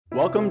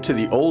Welcome to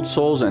the Old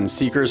Souls and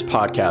Seekers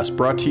podcast,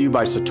 brought to you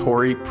by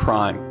Satori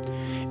Prime.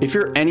 If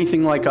you're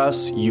anything like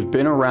us, you've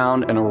been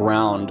around and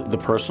around the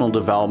personal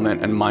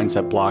development and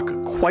mindset block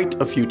quite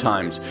a few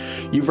times.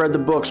 You've read the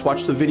books,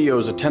 watched the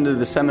videos, attended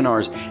the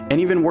seminars, and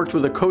even worked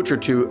with a coach or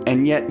two,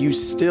 and yet you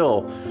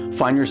still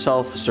find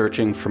yourself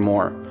searching for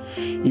more.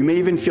 You may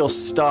even feel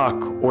stuck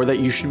or that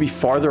you should be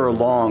farther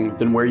along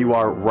than where you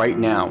are right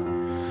now.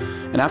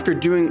 And after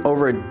doing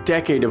over a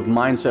decade of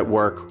mindset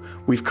work,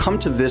 we've come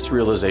to this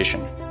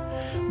realization.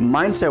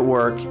 Mindset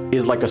work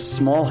is like a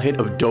small hit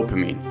of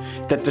dopamine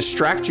that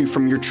distracts you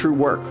from your true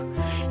work.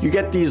 You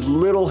get these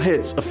little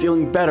hits of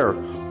feeling better,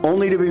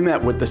 only to be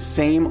met with the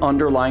same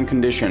underlying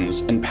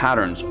conditions and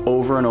patterns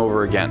over and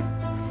over again.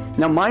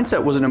 Now,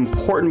 mindset was an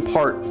important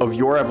part of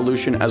your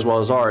evolution as well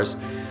as ours,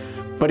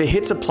 but it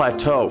hits a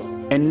plateau,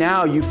 and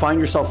now you find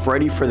yourself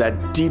ready for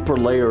that deeper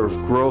layer of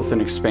growth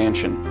and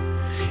expansion.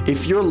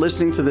 If you're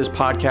listening to this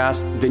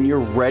podcast, then you're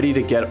ready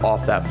to get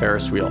off that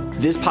Ferris wheel.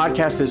 This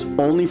podcast is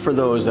only for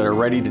those that are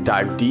ready to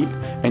dive deep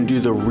and do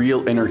the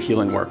real inner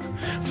healing work.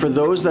 For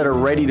those that are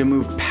ready to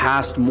move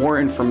past more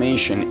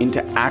information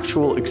into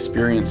actual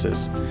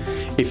experiences.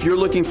 If you're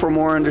looking for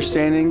more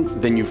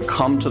understanding, then you've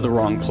come to the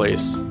wrong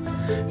place.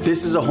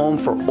 This is a home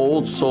for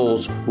old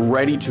souls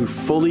ready to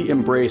fully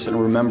embrace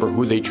and remember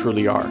who they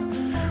truly are.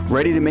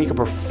 Ready to make a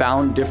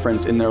profound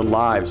difference in their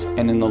lives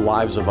and in the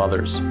lives of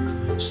others.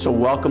 So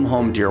welcome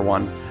home, dear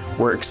one.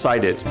 We're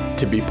excited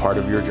to be part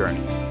of your journey.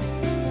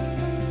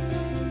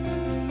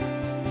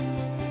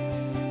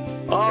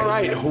 All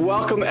right,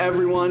 welcome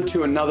everyone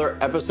to another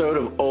episode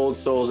of Old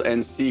Souls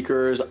and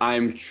Seekers.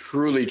 I'm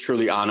truly,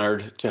 truly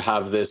honored to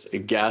have this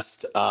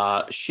guest.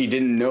 She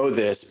didn't know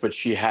this, but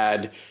she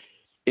had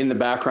in the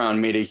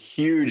background made a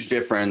huge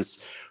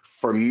difference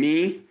for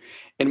me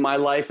in my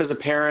life as a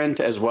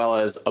parent, as well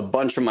as a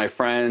bunch of my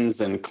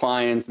friends and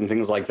clients and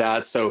things like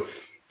that. So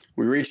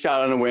we reached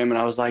out on a whim and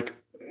I was like,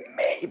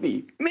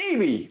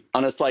 maybe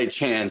on a slight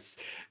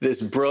chance,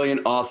 this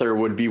brilliant author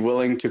would be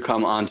willing to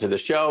come onto the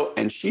show.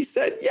 And she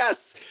said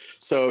yes.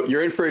 So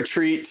you're in for a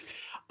treat.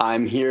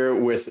 I'm here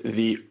with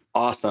the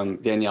awesome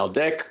Danielle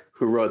Dick,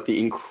 who wrote the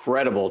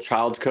incredible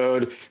Child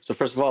Code. So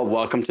first of all,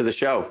 welcome to the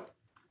show.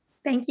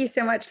 Thank you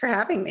so much for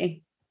having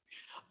me.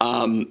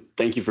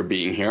 Thank you for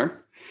being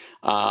here.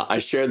 I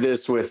shared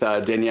this with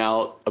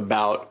Danielle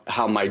about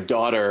how my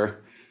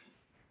daughter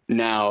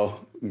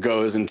now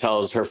goes and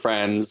tells her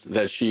friends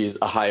that she's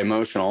a high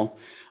emotional.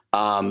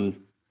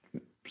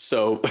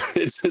 So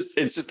it's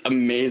just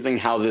amazing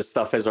how this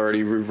stuff has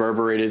already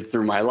reverberated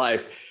through my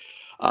life.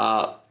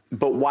 But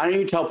why don't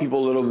you tell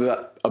people a little bit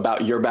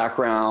about your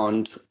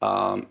background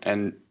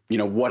and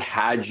what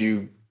had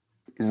you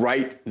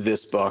write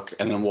this book,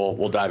 and then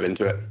we'll dive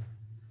into it.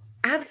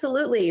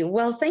 Absolutely.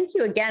 Well, thank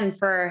you again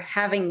for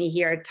having me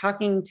here.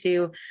 Talking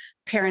to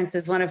parents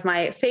is one of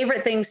my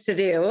favorite things to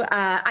do.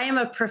 I am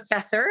a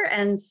professor,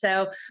 and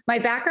so my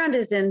background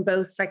is in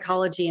both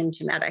psychology and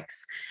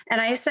genetics.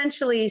 And I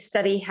essentially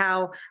study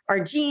how our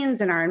genes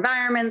and our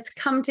environments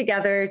come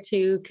together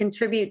to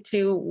contribute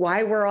to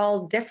why we're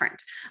all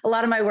different. A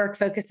lot of my work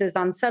focuses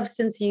on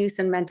substance use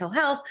and mental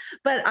health,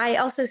 but I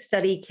also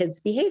study kids'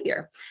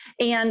 behavior.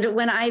 And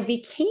when I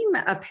became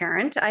a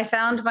parent, I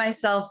found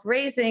myself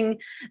raising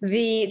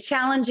the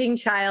challenging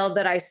child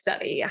that I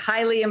study,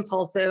 highly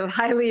impulsive,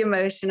 highly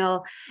emotional.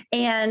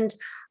 And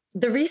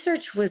the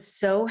research was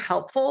so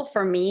helpful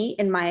for me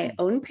in my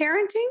own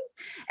parenting.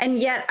 And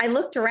yet I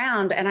looked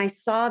around and I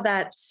saw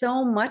that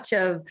so much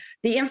of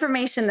the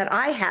information that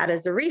I had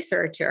as a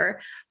researcher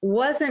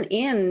wasn't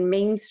in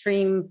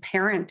mainstream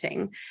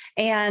parenting.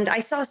 And I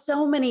saw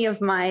so many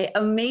of my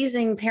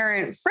amazing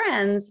parent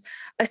friends,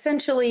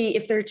 essentially,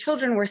 if their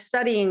children were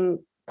studying,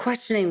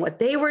 questioning what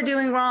they were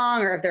doing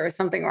wrong or if there was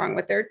something wrong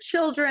with their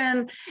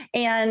children.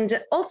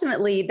 And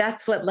ultimately,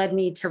 that's what led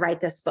me to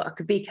write this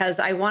book, because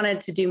I wanted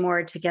to do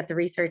more to get the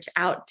research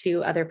out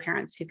to other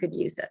parents who could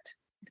use it.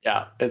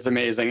 Yeah, it's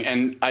amazing.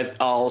 And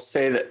I'll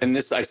say that, and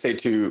this I say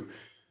to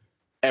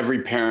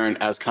every parent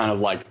as kind of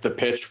like the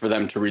pitch for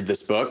them to read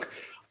this book.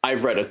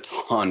 I've read a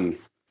ton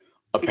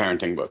of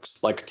parenting books,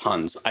 like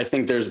tons. I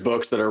think there's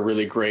books that are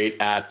really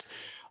great at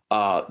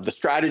the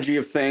strategy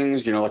of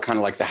things, kind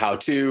of like the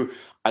how-to.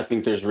 I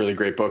think there's really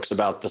great books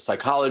about the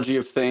psychology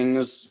of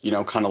things,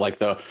 kind of like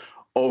the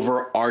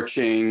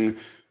overarching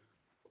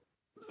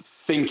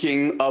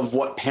thinking of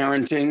what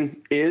parenting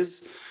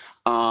is.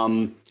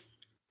 Having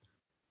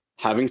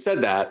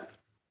said that,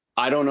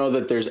 I don't know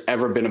that there's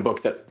ever been a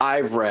book that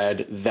I've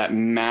read that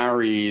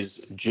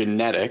marries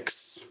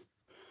genetics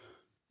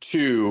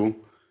to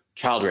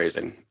child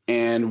raising.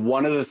 And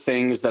one of the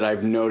things that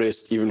I've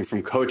noticed, even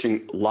from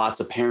coaching lots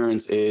of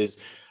parents,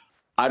 is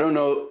I don't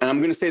know, and I'm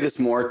going to say this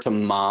more to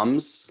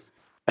moms.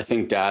 I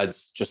think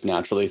dads just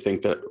naturally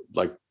think that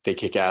like they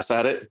kick ass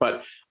at it,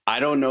 but I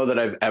don't know that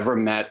I've ever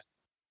met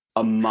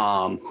a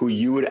mom who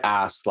you would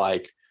ask,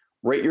 like,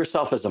 rate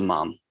yourself as a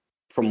mom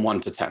from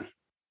 1 to 10.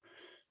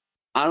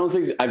 I don't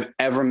think I've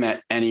ever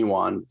met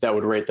anyone that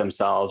would rate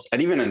themselves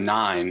at even a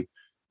 9,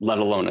 let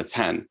alone a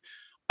 10.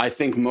 I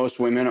think most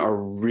women are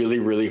really,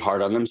 really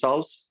hard on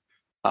themselves.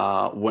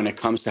 when it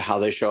comes to how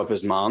they show up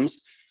as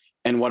moms.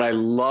 And what I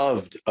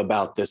loved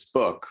about this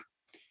book,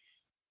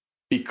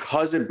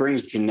 because it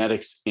brings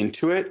genetics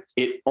into it,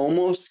 it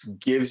almost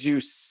gives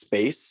you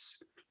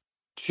space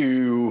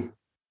to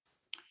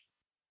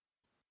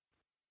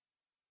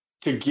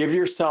give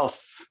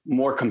yourself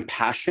more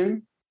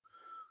compassion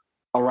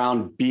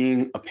around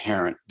being a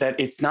parent, that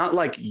it's not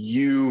like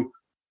you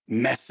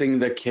messing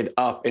the kid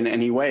up in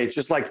any way. It's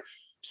just like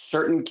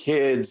certain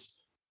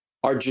kids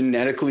are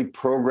genetically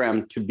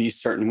programmed to be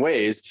certain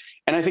ways.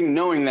 And I think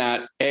knowing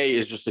that, A,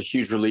 is just a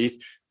huge relief,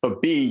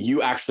 but B,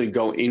 you actually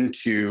go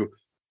into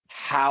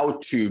how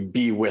to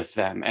be with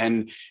them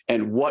and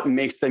what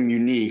makes them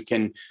unique,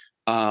 and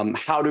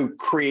how to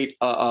create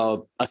a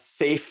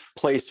safe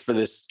place for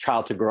this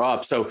child to grow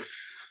up. So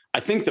I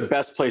think the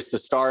best place to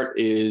start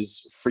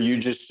is for you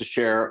just to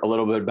share a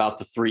little bit about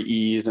the 3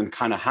 E's and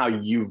kind of how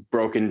you've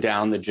broken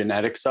down the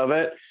genetics of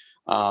it.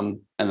 And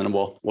then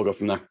we'll go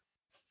from there.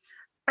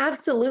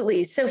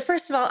 Absolutely. So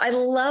first of all, I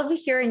love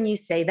hearing you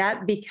say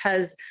that,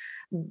 because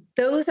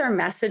those are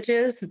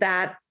messages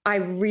that I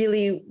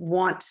really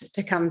want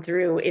to come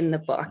through in the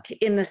book,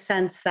 in the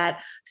sense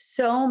that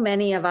so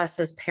many of us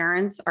as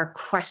parents are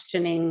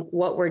questioning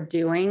what we're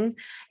doing.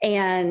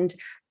 And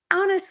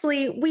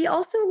honestly, we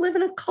also live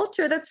in a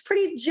culture that's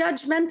pretty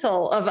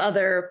judgmental of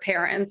other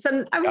parents.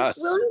 And I'm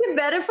willing to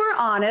bet, if we're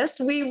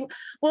honest, we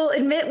will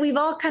admit we've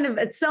all kind of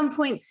at some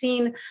point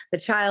seen the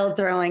child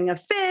throwing a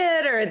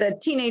fit or the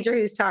teenager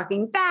who's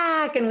talking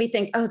back. And we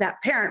think, oh,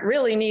 that parent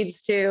really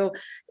needs to,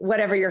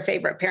 whatever your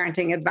favorite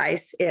parenting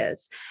advice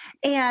is.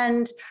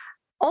 And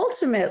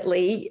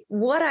ultimately,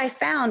 what I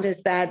found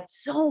is that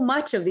so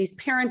much of these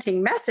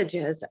parenting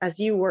messages, as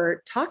you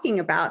were talking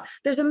about,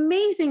 there's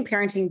amazing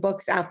parenting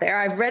books out there.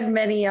 I've read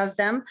many of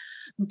them,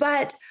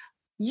 but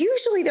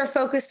usually they're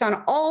focused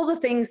on all the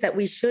things that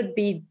we should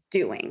be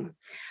doing.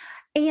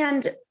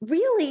 And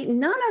really,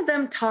 none of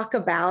them talk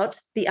about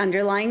the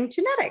underlying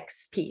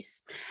genetics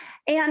piece.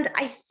 And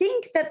I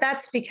think that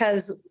that's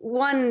because,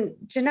 one,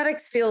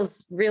 genetics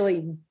feels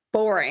really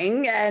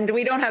boring and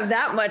we don't have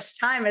that much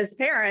time as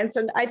parents.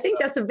 And I think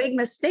that's a big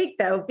mistake,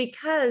 though,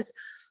 because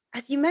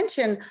as you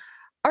mentioned,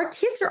 our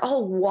kids are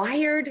all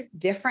wired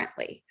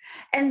differently.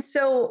 And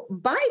so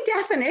by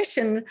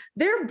definition,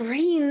 their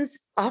brains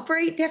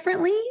operate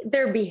differently.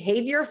 Their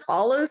behavior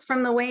follows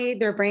from the way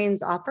their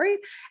brains operate.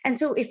 And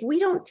so if we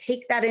don't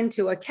take that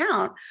into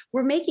account,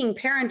 we're making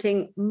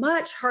parenting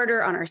much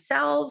harder on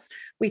ourselves.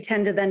 We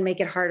tend to then make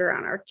it harder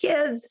on our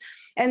kids.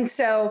 And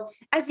so,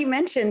 as you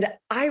mentioned,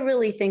 I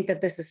really think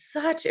that this is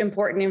such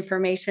important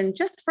information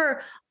just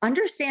for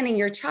understanding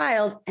your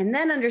child and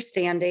then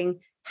understanding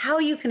how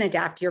you can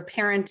adapt your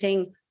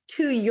parenting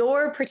to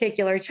your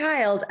particular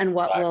child and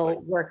what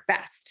will work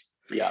best.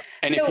 Yeah.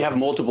 And if you have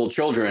multiple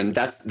children,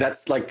 that's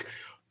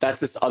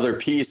this other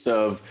piece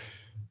of,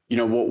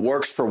 what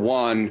works for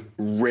one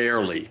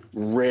rarely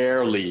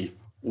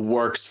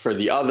works for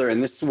the other.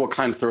 And this is what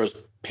kind of throws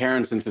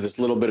parents into this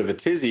little bit of a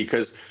tizzy,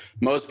 because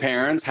most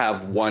parents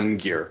have one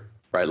gear,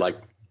 right? Like,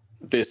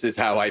 this is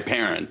how I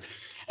parent.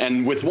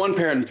 And with one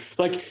parent,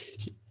 like,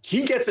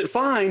 he gets it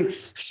fine,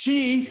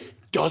 she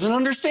doesn't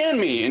understand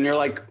me. And you're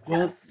like,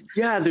 well,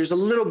 yeah, there's a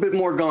little bit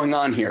more going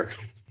on here.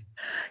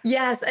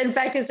 Yes. In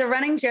fact, it's a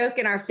running joke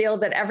in our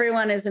field that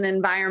everyone is an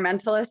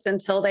environmentalist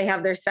until they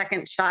have their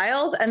second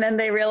child. And then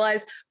they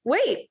realize,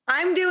 wait,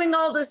 I'm doing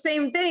all the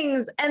same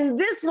things, and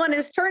this one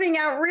is turning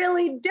out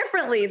really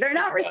differently. They're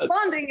not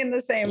responding in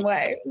the same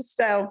way.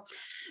 So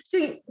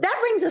that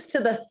brings us to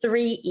the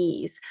 3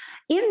 E's.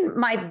 In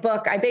my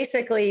book,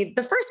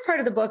 the first part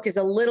of the book is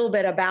a little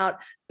bit about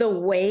the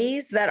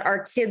ways that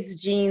our kids'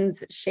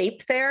 genes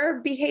shape their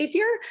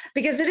behavior,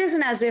 because it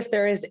isn't as if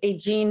there is a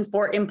gene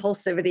for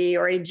impulsivity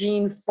or a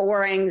gene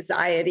for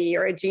anxiety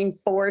or a gene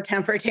for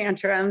temper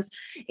tantrums.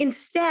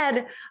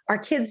 Instead, our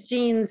kids'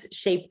 genes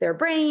shape their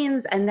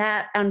brains, and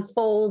that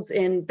unfolds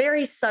in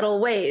very subtle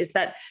ways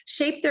that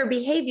shape their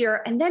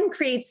behavior and then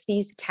creates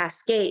these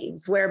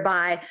cascades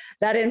whereby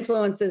that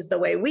influences the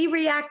way we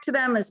react to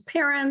them as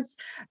parents,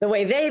 the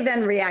way they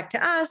then react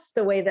to us,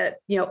 the way that,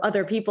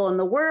 other people in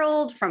the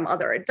world, from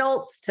other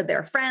adults to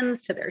their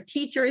friends to their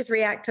teachers,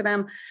 react to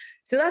them.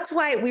 So that's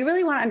why we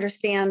really want to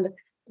understand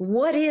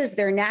what is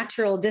their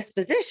natural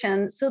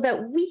disposition so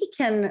that we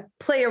can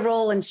play a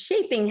role in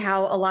shaping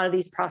how a lot of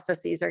these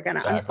processes are going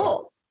to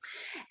unfold.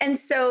 And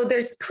so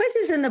there's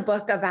quizzes in the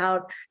book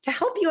to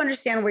help you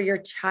understand where your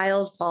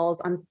child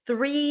falls on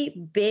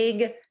 3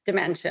 big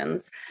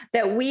dimensions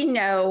that we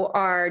know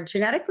are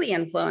genetically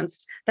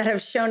influenced, that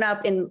have shown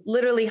up in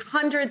literally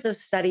hundreds of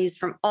studies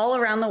from all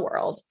around the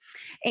world.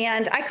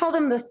 And I call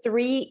them the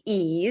 3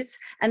 E's,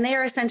 and they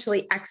are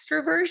essentially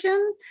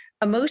extroversion,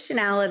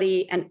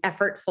 emotionality, and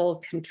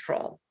effortful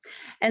control.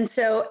 And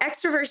so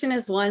extroversion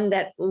is one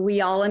that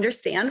we all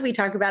understand. We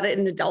talk about it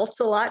in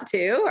adults a lot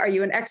too. Are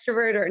you an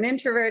extrovert or an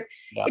introvert?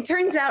 Yeah. It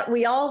turns out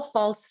we all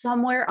fall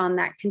somewhere on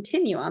that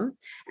continuum,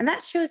 and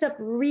that shows up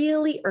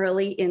really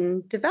early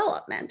in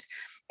development.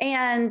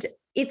 And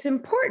it's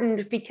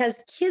important because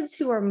kids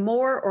who are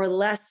more or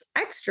less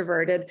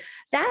extroverted,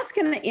 that's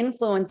going to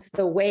influence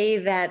the way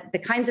that the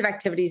kinds of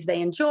activities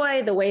they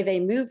enjoy, the way they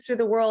move through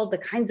the world, the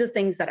kinds of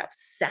things that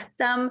upset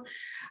them.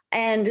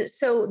 And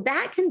so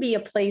that can be a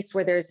place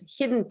where there's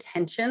hidden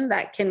tension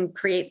that can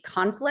create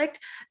conflict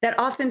that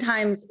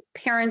oftentimes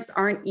parents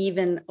aren't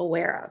even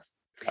aware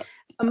of.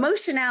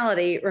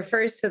 Emotionality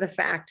refers to the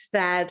fact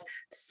that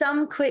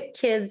some quick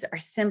kids are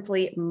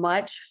simply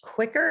much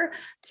quicker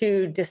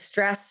to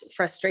distress,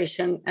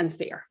 frustration, and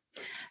fear.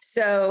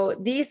 So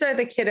these are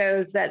the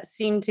kiddos that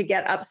seem to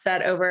get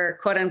upset over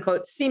quote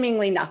unquote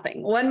seemingly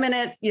nothing. 1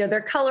 minute,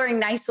 they're coloring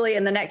nicely,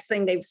 and the next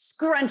thing they've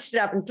scrunched it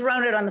up and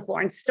thrown it on the floor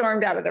and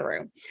stormed out of the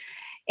room.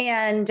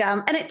 And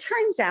it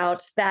turns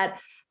out that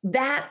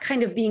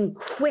kind of being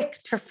quick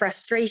to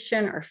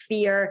frustration or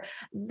fear,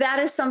 that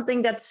is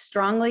something that's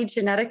strongly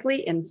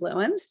genetically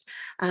influenced.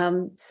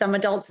 Some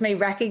adults may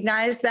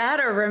recognize that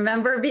or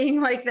remember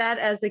being like that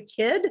as a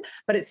kid,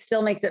 but it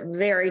still makes it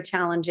very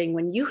challenging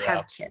when you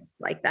have kids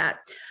like that.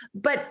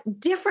 But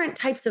different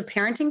types of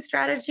parenting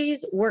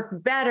strategies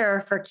work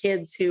better for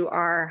kids who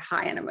are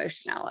high in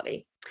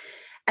emotionality.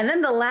 And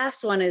then the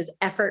last one is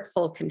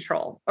effortful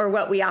control, or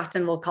what we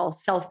often will call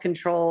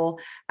self-control,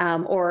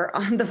 or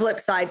on the flip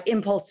side,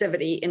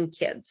 impulsivity in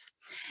kids.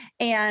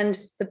 And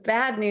the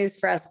bad news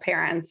for us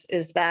parents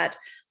is that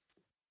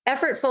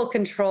effortful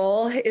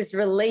control is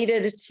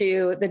related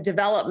to the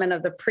development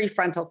of the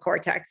prefrontal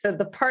cortex, so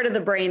the part of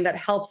the brain that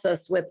helps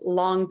us with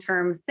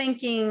long-term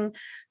thinking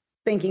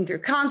through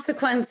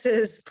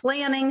consequences,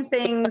 planning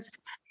things.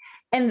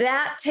 And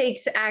that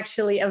takes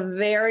actually a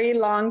very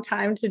long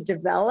time to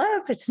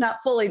develop. It's not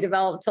fully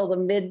developed till the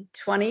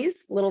mid-20s,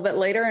 a little bit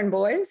later in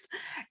boys.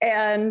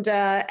 And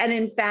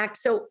in fact,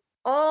 so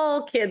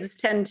all kids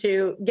tend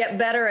to get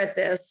better at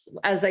this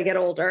as they get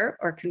older,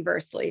 or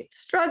conversely,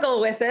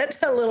 struggle with it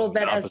a little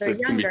bit as they're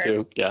younger. Can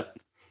be too. Yeah.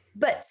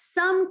 But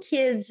some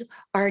kids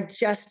are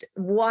just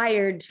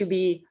wired to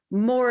be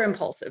more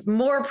impulsive,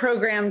 more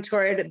programmed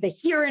toward the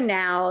here and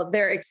now.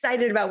 They're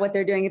excited about what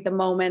they're doing at the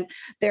moment.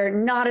 They're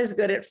not as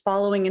good at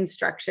following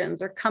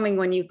instructions or coming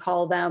when you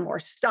call them or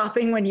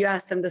stopping when you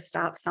ask them to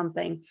stop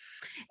something.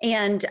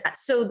 And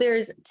so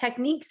there's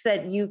techniques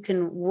that you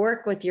can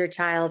work with your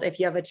child if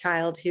you have a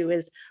child who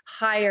is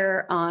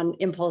higher on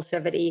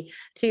impulsivity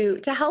to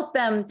help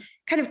them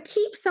kind of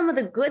keep some of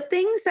the good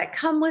things that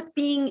come with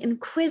being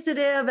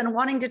inquisitive and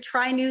wanting to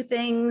try new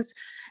things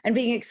and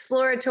being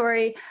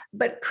exploratory,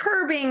 but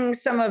curbing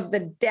some of the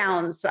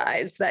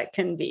downsides that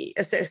can be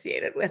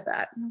associated with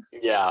that.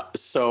 Yeah.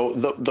 So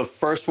the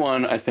first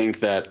one I think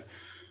that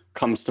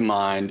comes to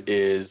mind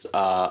is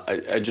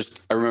I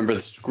remember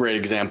this great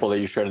example that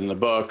you shared in the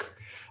book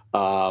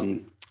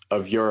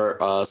of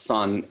your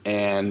son,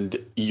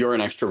 and you're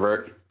an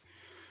extrovert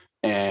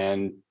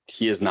and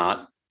he is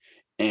not.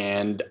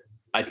 And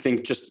I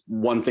think just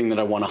one thing that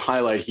I want to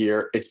highlight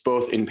here, it's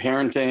both in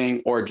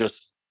parenting or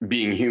just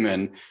being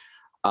human.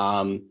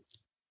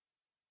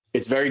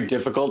 It's very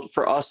difficult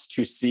for us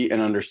to see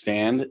and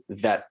understand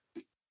that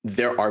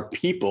there are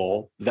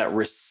people that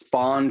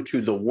respond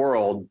to the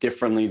world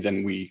differently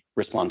than we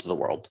respond to the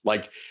world.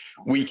 Like,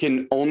 we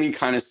can only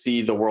kind of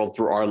see the world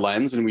through our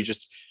lens, and we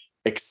just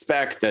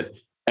expect that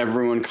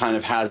everyone kind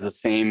of has the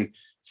same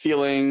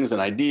feelings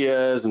and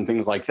ideas and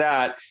things like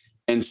that.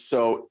 And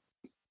so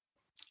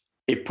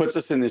it puts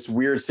us in this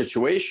weird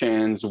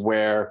situations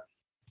where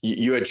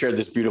you had shared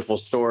this beautiful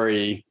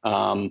story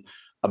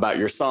about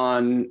your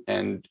son,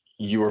 and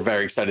you were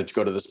very excited to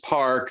go to this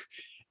park,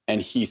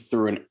 and he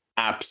threw an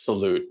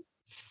absolute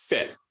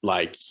fit.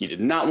 Like, he did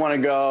not want to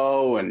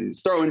go, and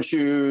throwing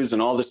shoes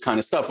and all this kind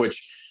of stuff,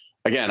 which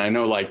again, I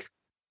know like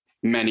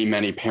many,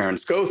 many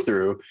parents go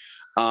through.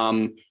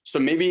 So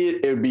maybe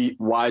it would be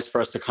wise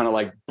for us to kind of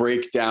like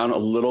break down a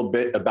little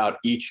bit about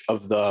each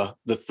of the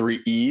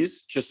 3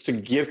 E's, just to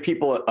give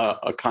people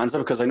a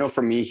concept. Because I know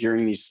for me,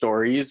 hearing these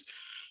stories,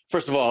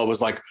 first of all, it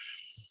was like,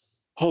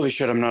 holy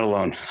shit, I'm not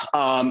alone.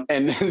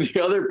 And then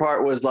the other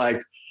part was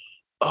like,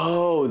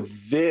 oh,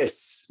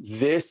 this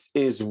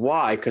is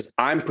why, because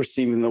I'm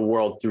perceiving the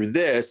world through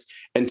this.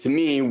 And to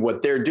me,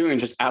 what they're doing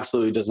just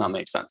absolutely does not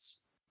make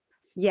sense.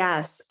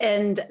 Yes.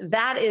 And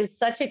that is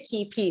such a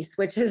key piece,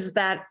 which is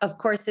that, of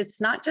course, it's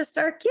not just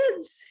our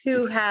kids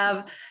who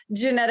have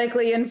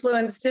genetically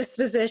influenced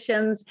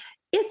dispositions.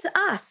 It's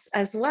us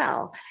as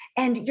well.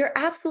 And you're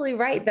absolutely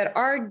right that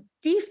our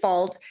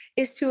default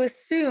is to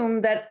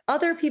assume that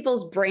other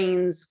people's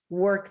brains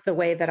work the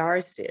way that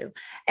ours do.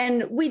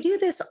 And we do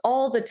this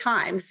all the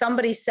time.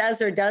 Somebody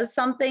says or does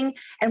something,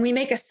 and we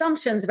make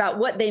assumptions about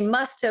what they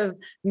must have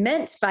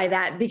meant by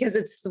that because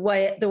it's the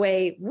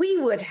way we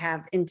would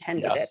have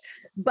intended it.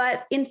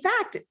 But in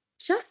fact,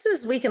 just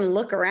as we can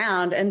look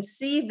around and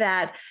see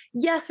that,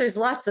 yes, there's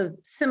lots of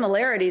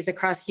similarities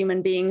across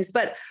human beings,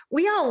 but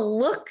we all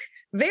look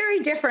very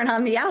different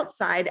on the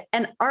outside,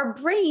 and our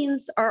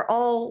brains are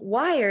all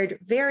wired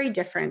very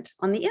different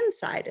on the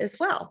inside as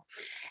well.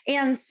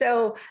 And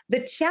so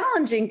the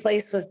challenging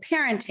place with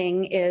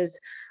parenting is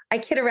I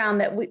kid around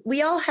that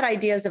we all had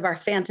ideas of our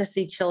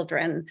fantasy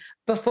children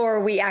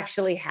before we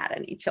actually had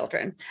any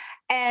children.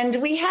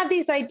 And we had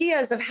these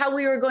ideas of how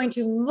we were going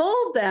to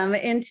mold them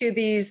into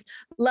these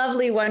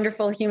lovely,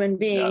 wonderful human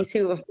beings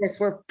who, of course,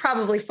 were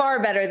probably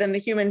far better than the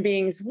human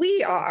beings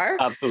we are.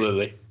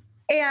 Absolutely.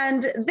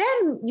 And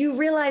then you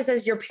realize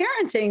as you're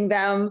parenting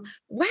them,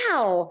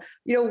 wow,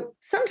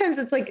 sometimes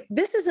it's like,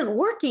 this isn't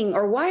working,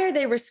 or why are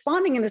they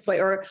responding in this way?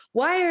 Or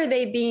why are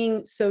they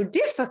being so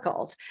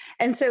difficult?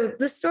 And so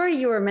the story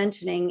you were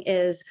mentioning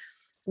is,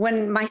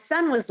 when my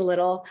son was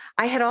little,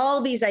 I had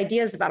all these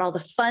ideas about all the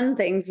fun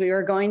things we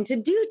were going to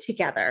do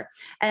together.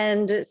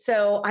 And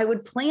so I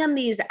would plan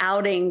these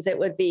outings. It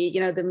would be,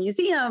 the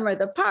museum or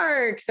the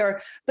parks,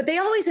 but they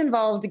always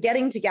involved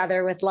getting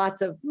together with lots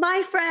of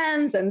my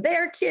friends and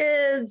their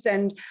kids.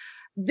 And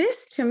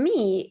this to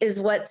me is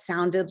what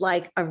sounded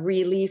like a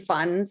really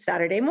fun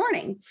Saturday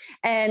morning.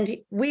 And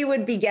we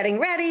would be getting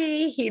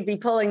ready. He'd be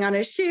pulling on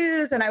his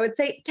shoes. And I would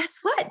say, guess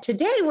what?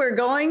 Today we're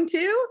going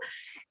to.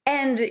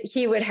 And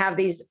he would have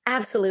these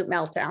absolute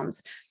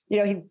meltdowns.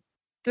 He'd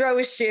throw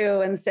a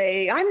shoe and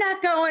say, I'm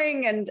not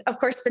going. And of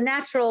course, the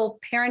natural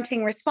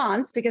parenting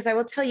response, because I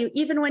will tell you,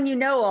 even when you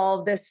know all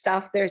of this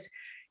stuff, there's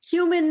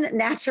human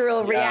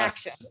natural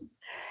reaction.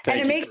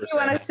 And it makes you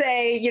want to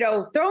say,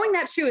 throwing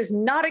that shoe is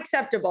not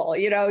acceptable.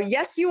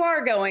 Yes, you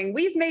are going.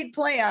 We've made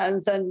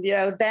plans. And,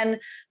 then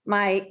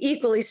my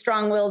equally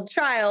strong-willed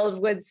child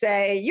would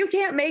say, you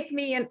can't make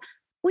me. And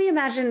we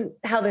imagine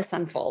how this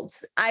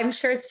unfolds. I'm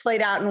sure it's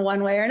played out in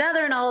one way or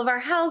another in all of our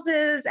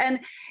houses. And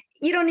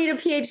you don't need a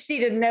PhD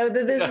to know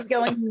that this is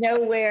going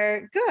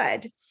nowhere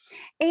good.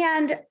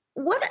 And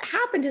what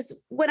happened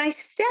is, when I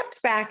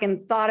stepped back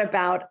and thought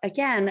about,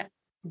 again,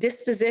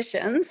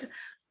 dispositions,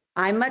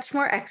 I'm much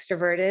more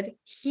extroverted.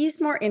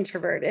 He's more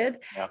introverted.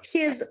 Yep.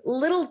 His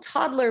little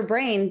toddler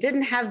brain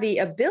didn't have the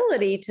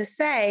ability to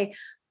say,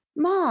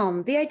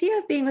 Mom, the idea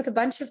of being with a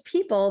bunch of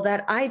people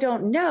that I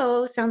don't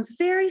know sounds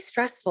very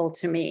stressful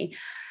to me.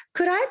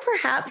 Could I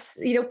perhaps,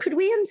 could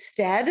we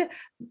instead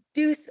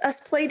do a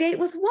play date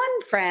with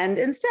one friend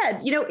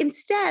instead?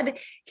 Instead,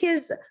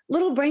 his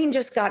little brain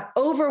just got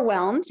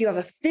overwhelmed. You have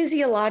a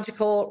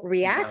physiological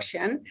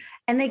reaction,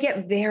 and they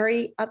get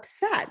very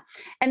upset.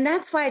 And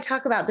that's why I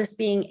talk about this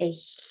being a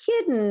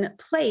hidden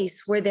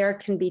place where there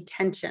can be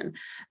tension,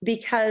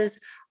 because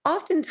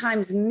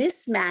oftentimes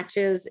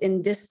mismatches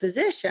in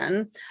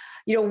disposition,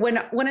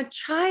 when a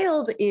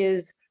child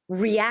is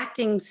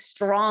reacting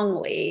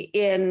strongly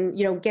in,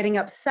 getting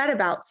upset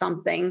about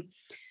something,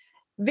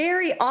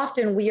 very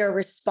often we are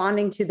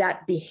responding to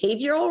that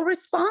behavioral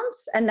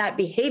response. And that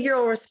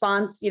behavioral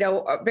response,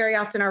 very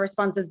often our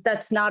response is,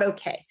 that's not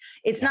okay.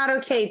 It's not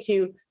okay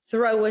to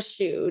throw a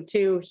shoe,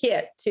 to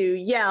hit, to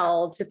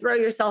yell, to throw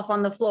yourself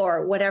on the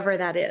floor, whatever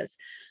that is.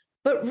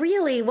 But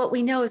really, what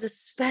we know is,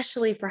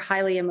 especially for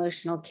highly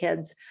emotional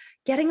kids,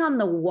 getting to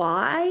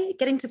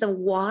the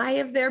why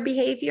of their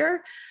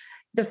behavior,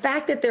 the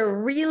fact that they're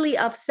really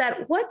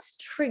upset, what's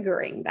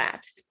triggering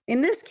that?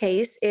 In this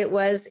case, it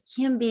was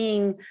him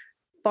being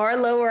far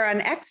lower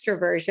on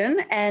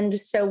extroversion. And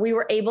so we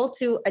were able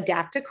to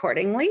adapt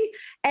accordingly.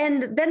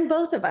 And then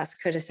both of us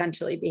could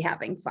essentially be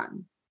having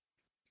fun.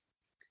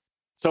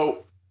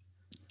 So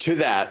to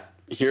that,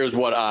 here's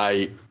what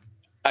I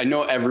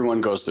know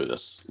everyone goes through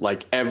this.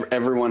 Like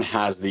everyone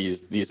has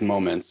these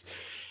moments.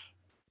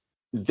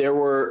 There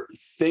were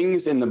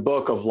things in the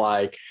book of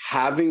like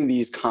having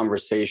these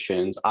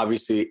conversations,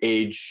 obviously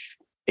age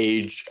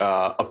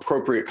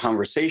appropriate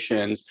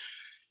conversations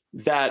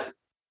that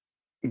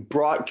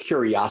brought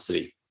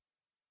curiosity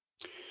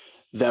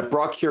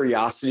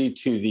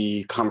to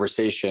the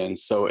conversation.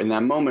 So in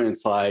that moment,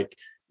 it's like,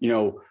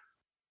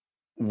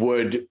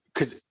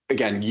 because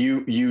again,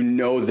 you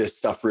know this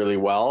stuff really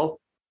well.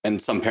 And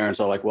some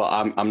parents are like, well,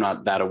 I'm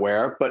not that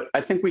aware, but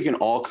I think we can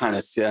all kind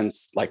of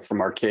sense, like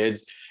from our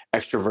kids,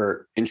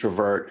 extrovert,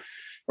 introvert,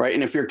 right?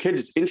 And if your kid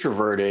is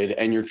introverted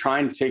and you're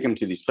trying to take them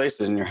to these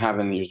places and you're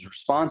having these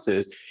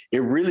responses,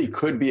 it really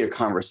could be a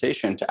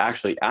conversation to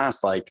actually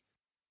ask, like,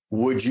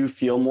 would you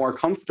feel more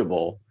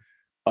comfortable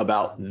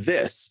about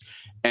this?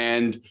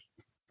 And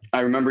I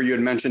remember you had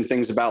mentioned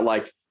things about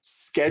like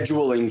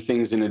scheduling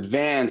things in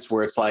advance,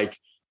 where it's like,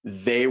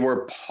 they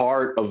were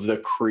part of the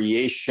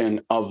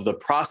creation of the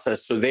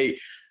process. So they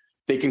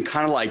can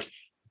kind of like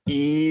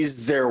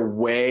ease their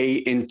way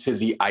into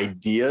the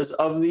ideas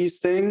of these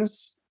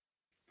things.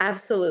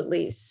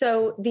 Absolutely.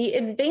 So the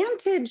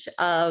advantage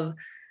of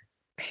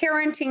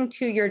parenting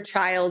to your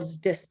child's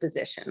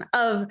disposition,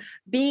 of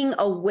being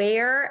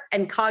aware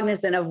and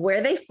cognizant of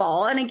where they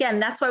fall. And again,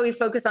 that's why we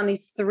focus on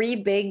these three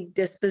big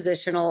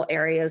dispositional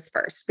areas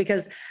first,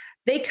 because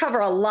they cover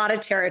a lot of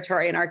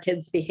territory in our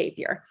kids'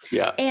 behavior.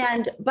 Yeah.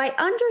 And by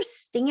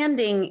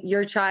understanding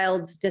your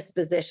child's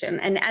disposition,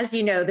 and as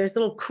you know, there's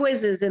little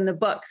quizzes in the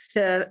book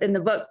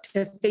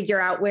to figure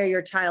out where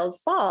your child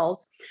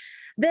falls.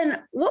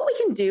 then what we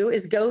can do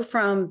is go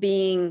from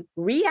being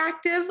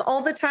reactive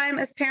all the time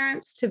as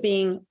parents to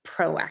being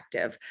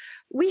proactive.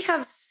 We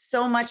have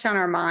so much on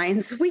our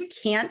minds. We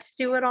can't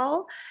do it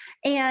all.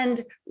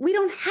 And we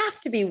don't have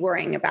to be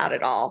worrying about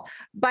it all.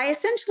 By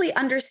essentially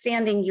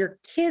understanding your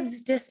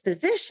kid's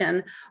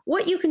disposition,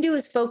 what you can do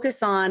is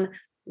focus on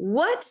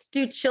what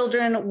do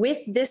children with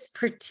this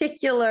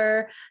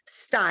particular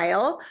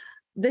style,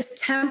 these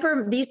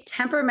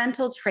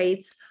temperamental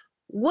traits,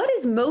 what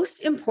is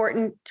most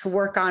important to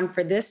work on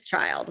for this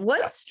child?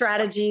 What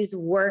strategies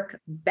work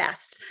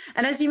best?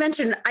 And as you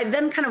mentioned, I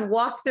then kind of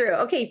walk through,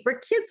 okay, for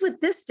kids with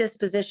this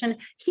disposition,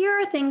 here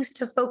are things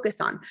to focus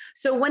on.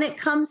 So when it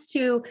comes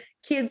to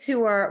kids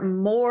who are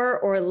more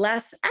or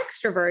less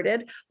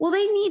extroverted, well,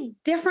 they need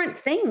different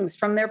things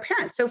from their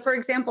parents. So for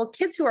example,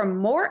 kids who are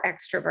more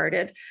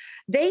extroverted,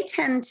 they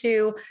tend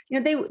to,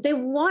 they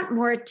want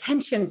more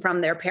attention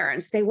from their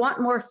parents. They want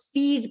more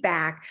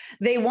feedback.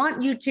 They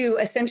want you to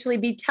essentially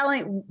be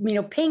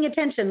paying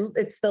attention.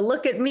 It's the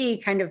look at me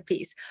kind of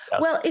piece.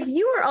 Yes. Well, if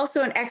you are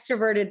also an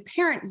extroverted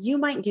parent, you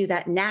might do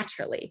that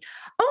naturally.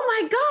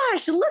 Oh my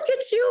gosh, look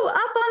at you up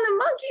on the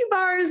monkey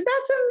bars.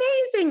 That's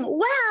amazing.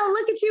 Wow,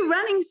 look at you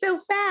running so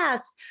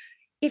fast.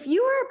 If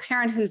you are a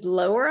parent who's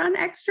lower on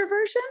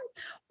extroversion,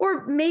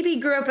 or maybe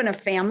grew up in a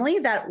family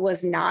that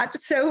was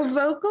not so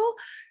vocal,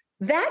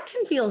 that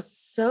can feel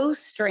so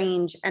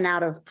strange and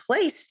out of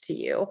place to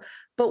you.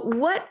 But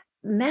what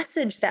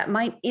message that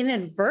might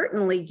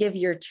inadvertently give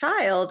your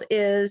child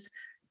is,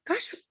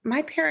 gosh,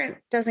 my parent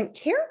doesn't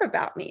care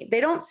about me.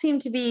 They don't seem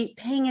to be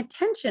paying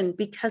attention,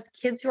 because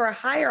kids who are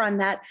higher on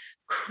that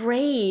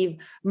crave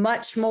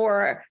much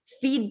more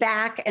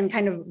feedback and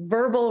kind of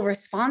verbal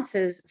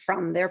responses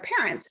from their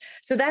parents.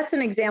 So that's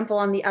an example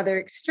on the other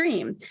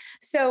extreme.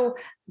 So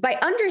by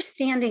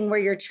understanding where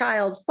your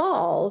child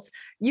falls,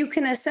 you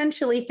can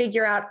essentially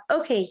figure out,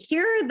 okay,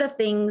 here are the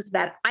things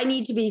that I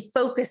need to be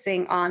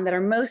focusing on that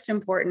are most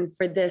important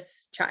for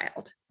this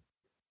child.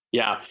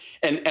 Yeah.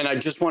 And I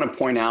just want to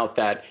point out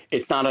that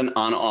it's not an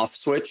on-off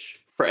switch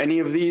for any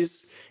of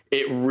these.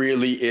 It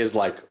really is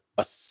like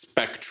a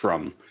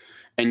spectrum.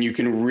 And you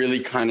can really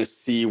kind of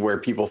see where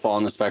people fall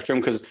on the spectrum,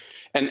 because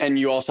and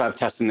you also have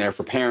tests in there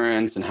for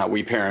parents and how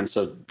we parent.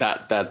 So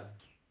that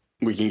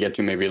we can get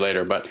to maybe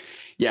later. But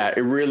yeah,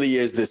 it really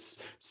is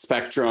this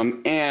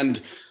spectrum.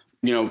 And,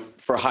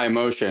 for high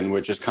emotion,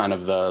 which is kind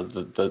of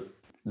the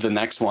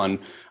next one,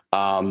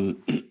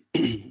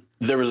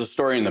 there was a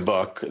story in the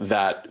book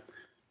that,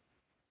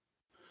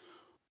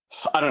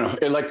 I don't know,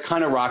 it like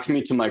kind of rocked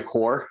me to my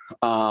core.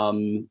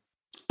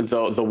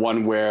 The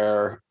one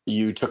where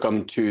you took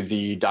them to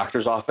the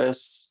doctor's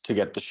office to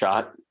get the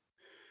shot.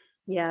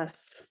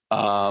 Yes.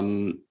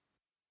 And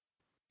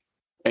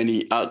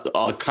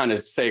I'll kind of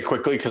say it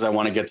quickly because I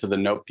want to get to the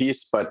note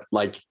piece, but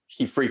like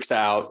he freaks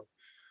out.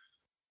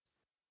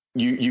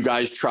 You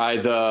guys try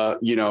the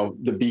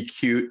be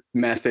cute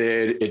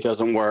method. It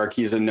doesn't work.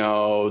 He's a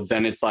no.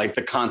 Then it's like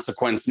the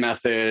consequence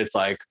method. It's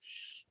like,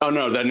 oh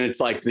no, then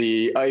it's like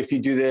if you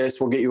do this,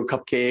 we'll get you a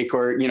cupcake,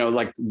 or,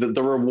 like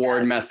the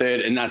reward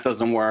method, and that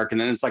doesn't work. And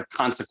then it's like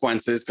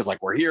consequences, because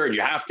like we're here and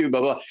you have to,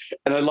 blah, blah.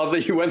 And I love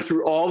that you went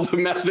through all the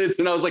methods,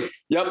 and I was like,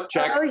 yep,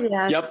 check. Oh,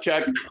 yes. Yep,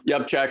 check.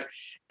 Yep, check.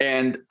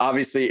 And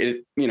obviously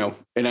it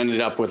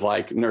ended up with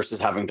like nurses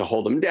having to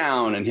hold him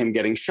down and him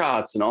getting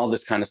shots and all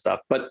this kind of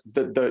stuff. But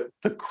the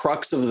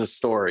crux of the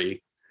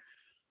story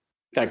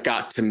that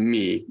got to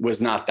me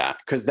was not that,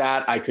 because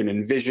that I could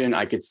envision,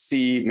 I could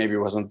see, maybe it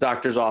wasn't the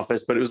doctor's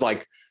office, but it was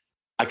like,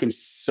 I can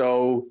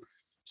so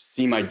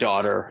see my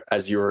daughter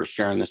as you were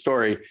sharing the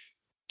story.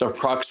 The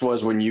crux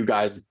was when you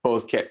guys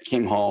both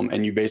came home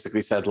and you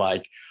basically said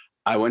like,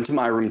 I went to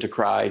my room to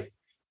cry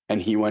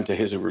and he went to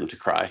his room to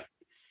cry.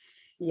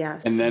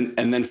 Yes. And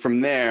then from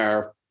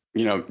there,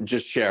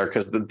 just share,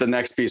 because the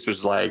next piece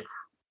was like,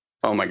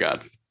 oh my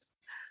God.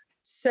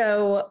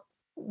 So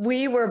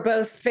we were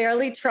both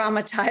fairly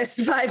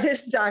traumatized by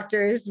this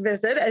doctor's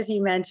visit, as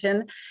you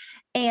mentioned.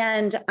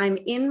 And I'm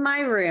in my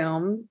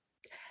room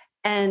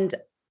and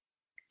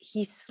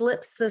he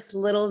slips this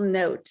little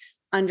note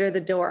under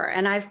the door.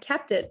 And I've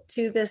kept it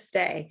to this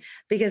day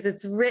because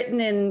it's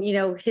written in,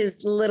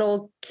 his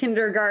little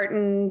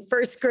kindergarten,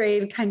 first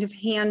grade kind of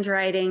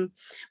handwriting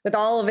with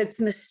all of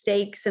its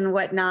mistakes and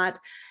whatnot.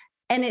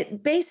 And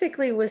it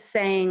basically was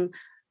saying,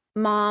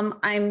 Mom,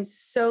 I'm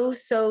so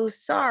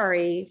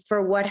sorry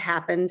for what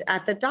happened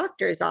at the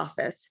doctor's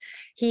office.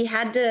 He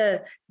had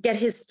to get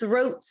his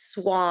throat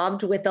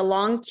swabbed with a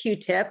long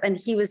Q-tip. And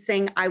he was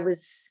saying, I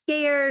was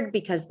scared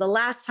because the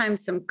last time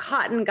some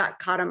cotton got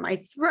caught on my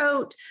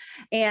throat.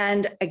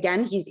 And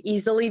again, he's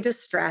easily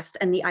distressed.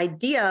 And the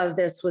idea of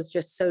this was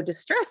just so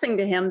distressing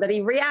to him that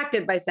he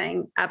reacted by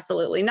saying,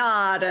 absolutely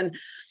not. And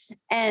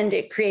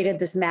it created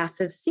this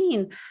massive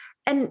scene.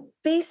 And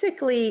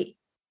basically,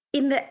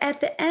 at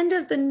the end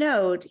of the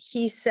note,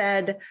 he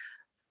said,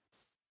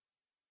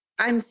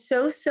 I'm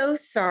so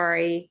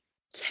sorry.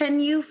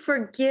 Can you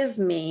forgive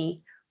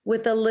me,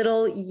 with a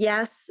little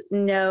yes,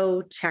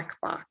 no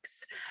checkbox?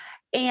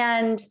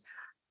 And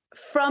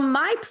from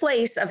my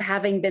place of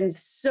having been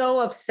so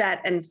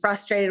upset and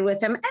frustrated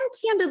with him and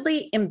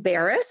candidly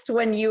embarrassed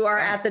when you are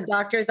at the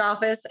doctor's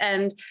office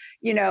and,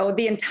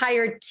 the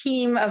entire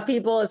team of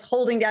people is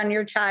holding down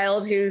your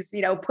child who's,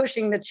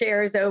 pushing the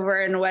chairs over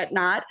and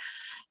whatnot.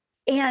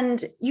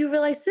 And you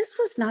realize this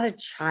was not a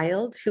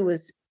child who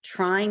was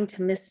trying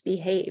to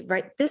misbehave,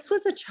 right? This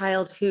was a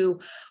child who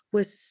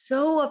was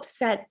so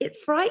upset, it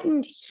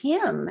frightened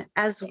him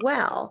as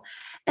well.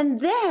 And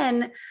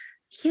then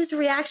his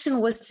reaction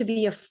was to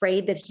be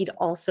afraid that he'd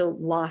also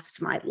lost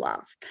my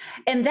love.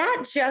 And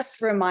that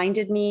just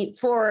reminded me,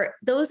 for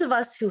those of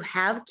us who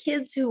have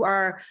kids who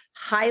are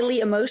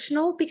highly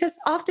emotional, because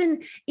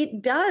often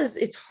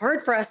it's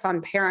hard for us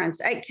on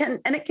parents. It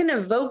can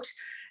evoke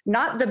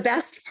not the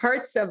best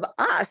parts of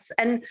us.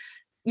 And,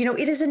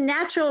 it is a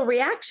natural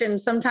reaction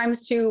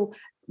sometimes to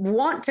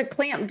want to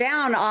clamp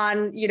down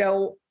on,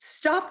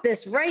 stop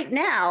this right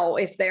now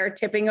if they're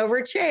tipping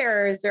over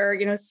chairs or,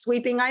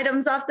 sweeping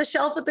items off the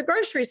shelf at the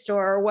grocery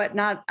store or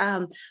whatnot.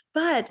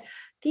 But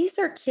these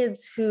are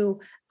kids who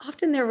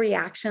often their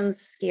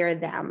reactions scare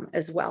them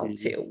as well,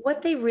 too.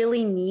 What they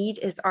really need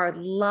is our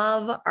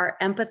love, our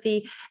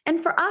empathy,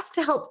 and for us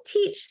to help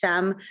teach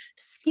them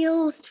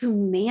skills to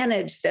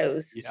manage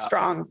those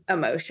strong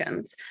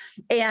emotions.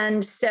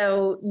 And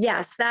so,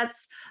 yes,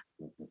 that's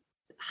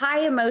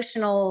high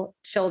emotional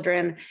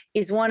children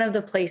is one of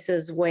the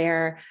places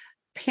where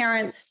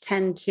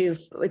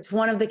it's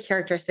one of the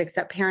characteristics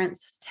that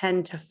parents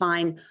tend to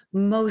find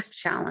most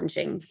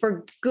challenging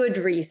for good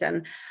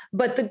reason.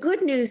 But the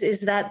good news is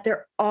that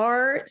there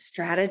are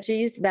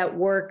strategies that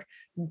work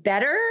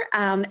better.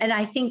 And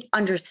I think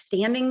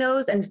understanding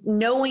those and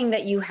knowing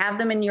that you have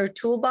them in your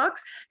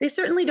toolbox, they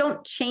certainly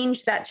don't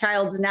change that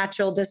child's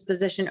natural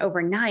disposition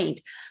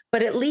overnight.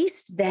 But at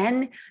least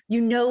then you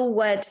know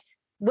what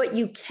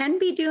you can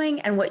be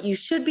doing and what you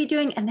should be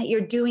doing, and that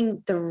you're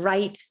doing the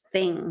right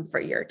thing for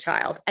your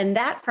child. And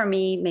that for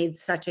me made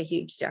such a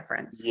huge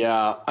difference.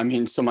 Yeah. I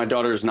mean, so my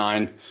daughter's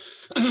 9.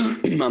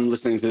 I'm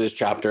listening to this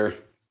chapter.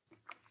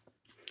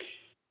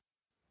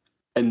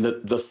 And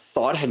the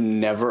thought had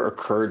never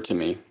occurred to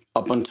me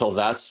up until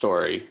that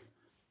story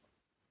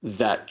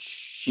that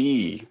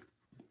she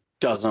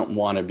doesn't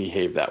want to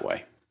behave that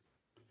way.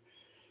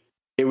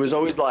 It was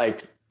always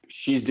like,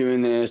 she's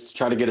doing this to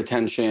try to get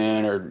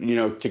attention or,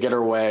 to get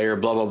her way or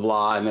blah, blah,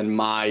 blah. And then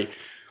my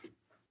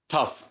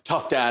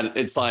tough dad,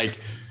 it's like,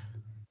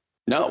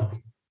 no,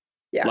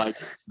 yes, like,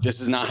 this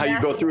is not how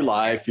you go through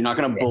life. You're not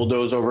going to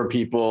bulldoze over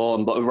people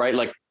and right.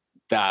 Like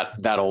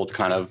that old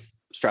kind of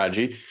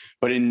strategy,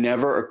 but it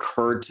never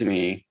occurred to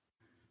me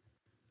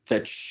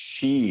that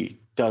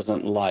she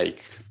doesn't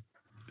like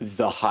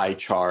the high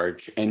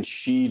charge and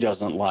she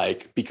doesn't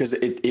like, because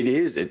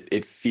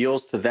it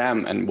feels to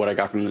them. And what I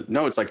got from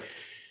it's like,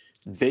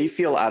 they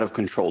feel out of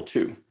control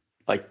too.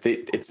 Like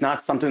it's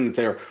not something that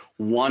they're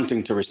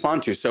wanting to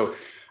respond to. So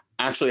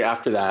actually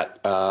after that,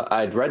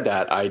 I'd read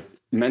that, I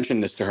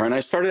mentioned this to her and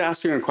I started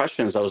asking her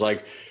questions. I was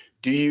like,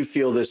 do you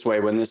feel this way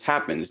when this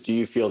happens? Do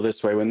you feel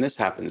this way when this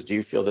happens? Do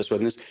you feel this way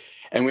when this?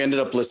 And we ended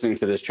up listening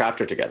to this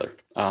chapter together.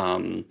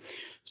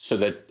 So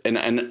that,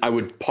 and I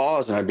would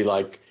pause and I'd be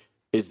like,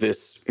 is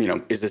this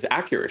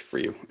accurate for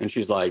you? And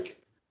she's like,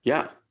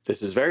 yeah,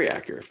 this is very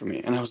accurate for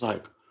me. And I was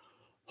like,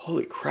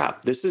 holy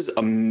crap, this is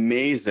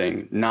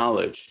amazing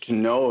knowledge to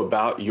know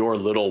about your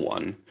little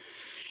one.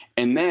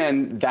 And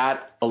then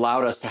that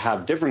allowed us to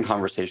have different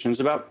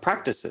conversations about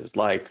practices,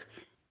 like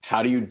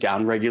how do you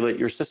downregulate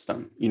your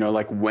system?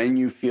 Like when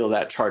you feel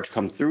that charge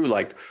come through,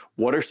 like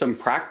what are some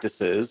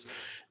practices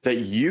that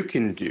you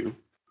can do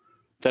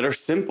that are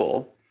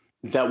simple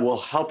that will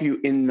help you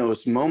in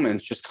those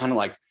moments, just kind of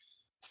like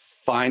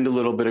find a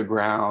little bit of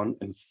ground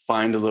and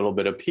find a little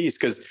bit of peace,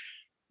 because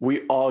we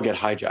all get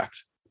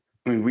hijacked.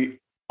 I mean, we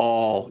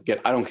all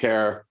get, I don't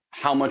care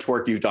how much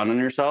work you've done on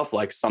yourself,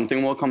 like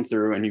something will come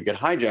through and you get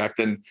hijacked.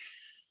 And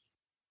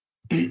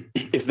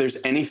if there's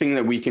anything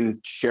that we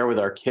can share with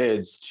our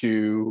kids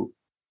to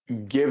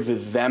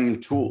give them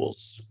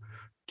tools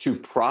to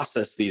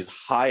process these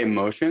high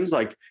emotions,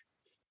 like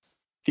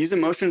these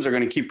emotions are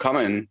going to keep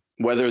coming,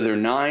 whether they're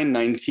 9,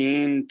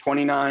 19,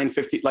 29,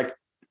 50, like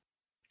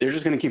they're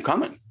just going to keep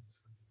coming.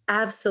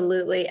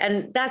 Absolutely.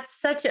 And that's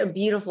such a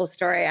beautiful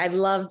story. I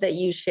love that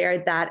you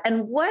shared that.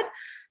 And what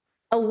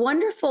a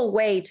wonderful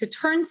way to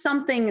turn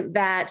something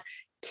that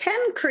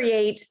can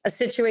create a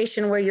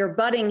situation where you're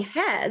butting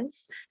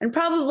heads, and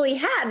probably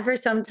had for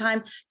some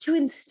time, to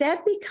instead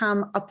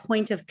become a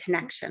point of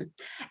connection.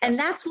 And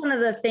that's one of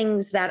the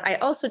things that I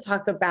also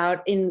talk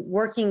about in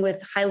working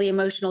with highly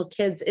emotional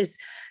kids, is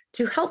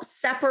to help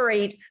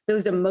separate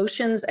those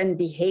emotions and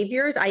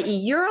behaviors, i.e.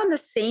 you're on the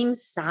same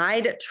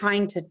side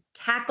trying to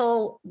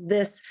tackle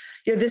this,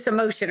 this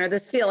emotion or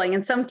this feeling.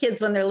 And some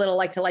kids, when they're little,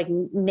 like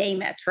to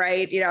name it,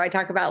 right? I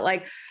talk about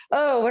like,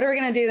 oh, what are we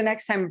going to do the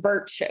next time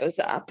Bert shows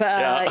up?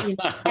 And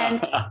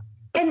that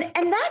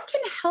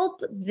can help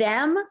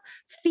them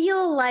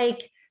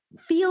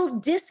feel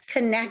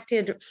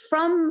disconnected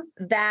from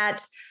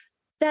that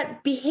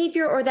that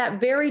behavior or that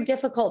very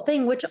difficult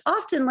thing, which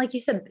often, like you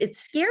said, it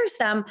scares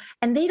them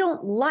and they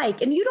don't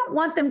like, and you don't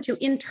want them to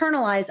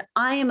internalize,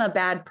 I am a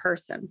bad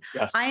person.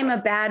 Yes. I am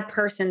a bad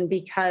person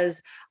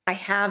because I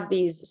have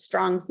these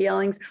strong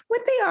feelings.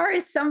 What they are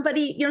is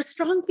somebody,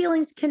 strong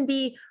feelings can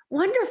be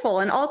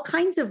wonderful in all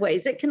kinds of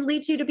ways. It can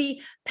lead you to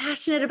be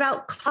passionate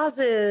about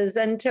causes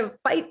and to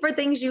fight for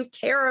things you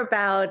care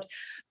about.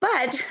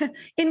 But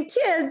in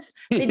kids,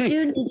 they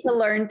do need to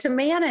learn to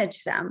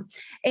manage them.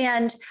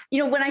 And,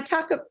 when I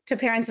talk to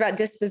parents about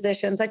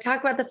dispositions, I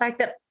talk about the fact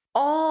that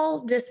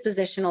all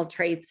dispositional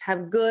traits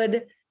have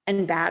good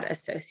and bad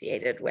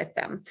associated with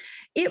them.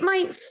 It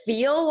might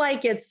feel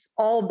like it's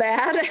all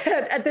bad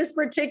at this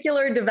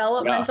particular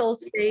developmental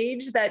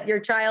stage that your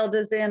child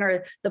is in,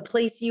 or the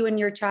place you and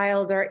your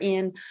child are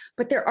in,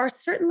 but there are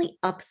certainly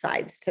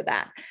upsides to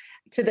that,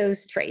 to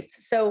those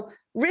traits. So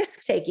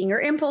risk-taking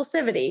or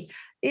impulsivity,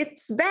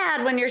 it's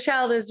bad when your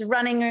child is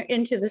running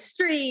into the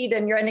street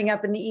and you're ending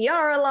up in the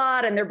ER a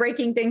lot and they're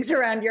breaking things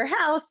around your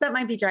house. That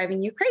might be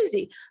driving you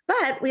crazy.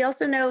 But we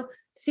also know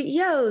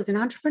CEOs and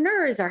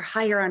entrepreneurs are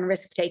higher on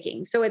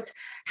risk-taking. So it's,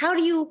 how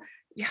do you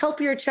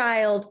help your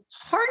child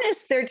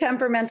harness their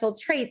temperamental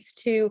traits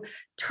to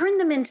turn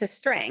them into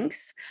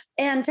strengths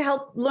and to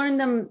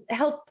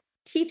help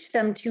teach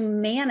them to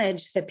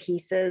manage the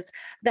pieces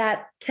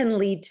that can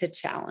lead to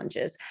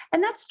challenges.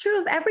 And that's true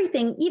of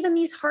everything, even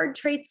these hard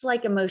traits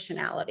like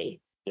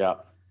emotionality. Yeah.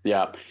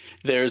 Yeah.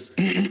 There's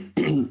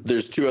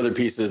two other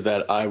pieces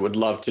that I would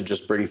love to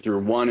just bring through.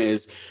 One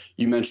is,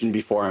 you mentioned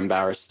before,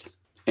 embarrassed.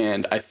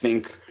 And I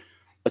think,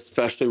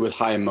 especially with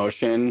high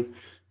emotion,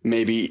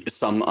 maybe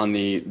some on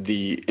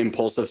the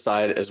impulsive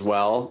side as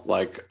well.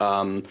 Like,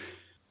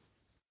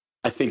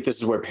 I think this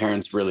is where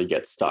parents really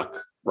get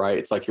stuck, right?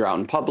 It's like you're out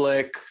in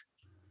public,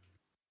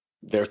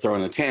 they're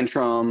throwing a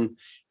tantrum,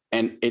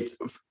 and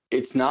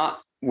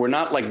we're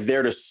not like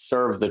there to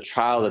serve the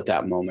child at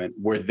that moment.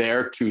 We're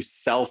there to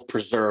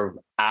self-preserve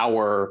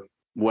our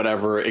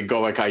whatever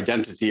egoic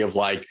identity of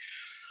like,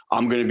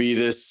 I'm going to be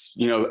this,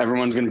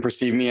 everyone's going to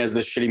perceive me as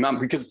this shitty mom,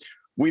 because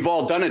we've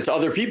all done it to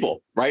other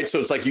people, right? So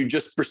it's like you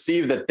just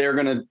perceive that they're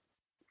going to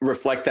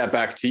reflect that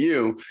back to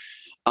you.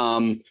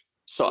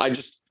 So I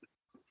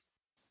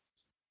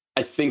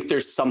think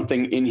there's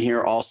something in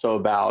here also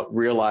about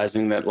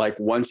realizing that, like,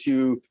 once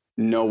you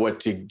know what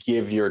to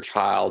give your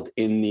child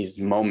in these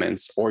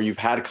moments, or you've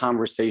had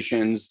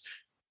conversations,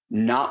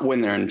 not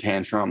when they're in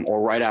tantrum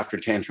or right after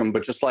tantrum,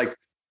 but just like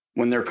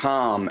when they're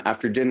calm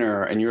after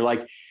dinner and you're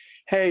like,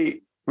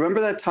 hey, remember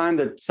that time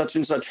that such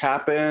and such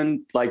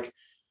happened? Like,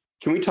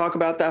 can we talk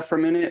about that for a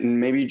minute and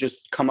maybe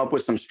just come up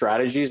with some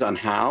strategies on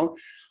how?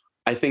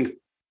 I think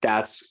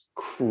that's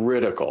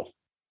critical.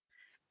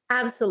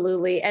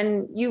 Absolutely.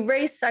 And you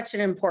raise such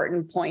an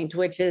important point,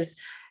 which is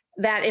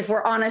that if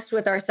we're honest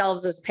with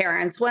ourselves as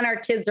parents, when our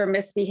kids are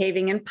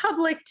misbehaving in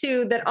public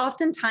too, that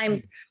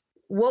oftentimes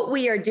what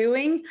we are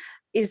doing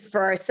is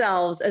for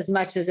ourselves as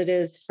much as it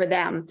is for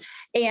them.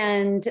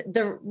 And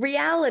the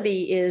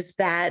reality is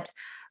that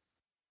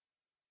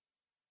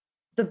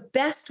the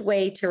best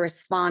way to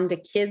respond to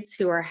kids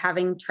who are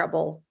having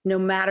trouble, no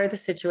matter the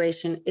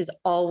situation, is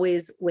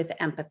always with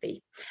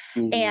empathy.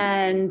 Mm-hmm.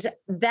 And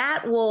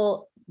that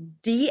will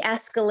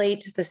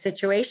de-escalate the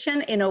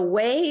situation in a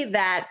way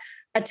that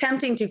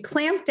attempting to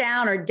clamp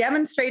down or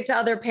demonstrate to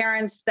other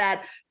parents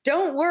that,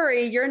 don't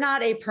worry, you're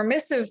not a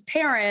permissive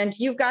parent,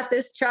 you've got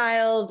this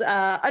child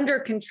under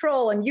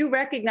control and you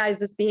recognize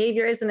this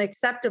behavior isn't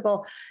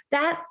acceptable,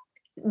 that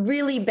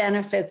really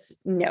benefits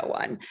no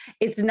one.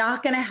 It's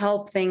not going to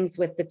help things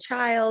with the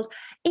child.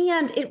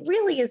 And it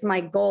really is my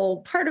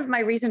goal. Part of my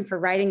reason for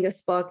writing this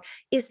book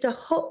is to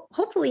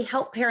hopefully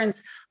help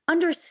parents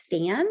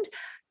understand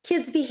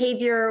kids'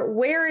 behavior,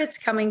 where it's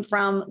coming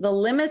from, the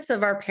limits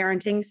of our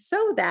parenting,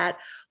 so that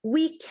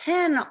we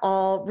can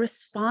all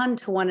respond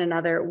to one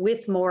another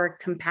with more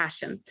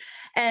compassion.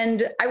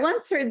 And I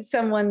once heard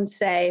someone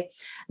say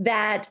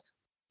that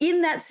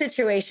in that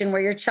situation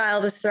where your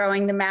child is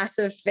throwing the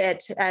massive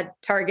fit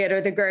at Target or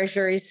the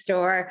grocery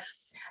store,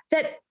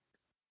 that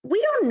we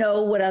don't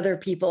know what other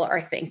people are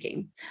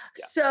thinking.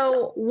 Yeah.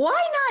 So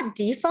why not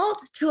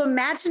default to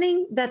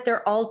imagining that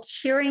they're all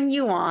cheering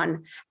you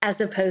on as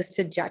opposed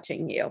to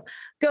judging you,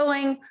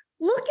 going,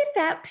 look at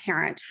that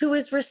parent who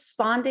is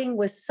responding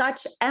with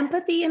such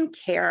empathy and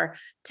care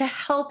to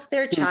help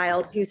their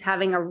child who's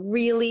having a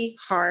really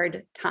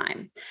hard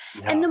time.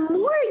 Yeah. And the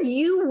more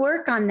you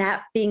work on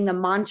that being the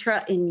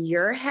mantra in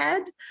your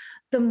head,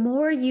 the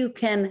more you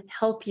can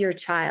help your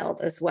child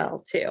as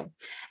well, too.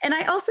 And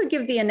I also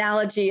give the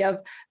analogy of,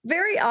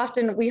 very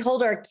often we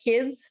hold our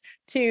kids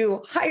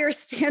to higher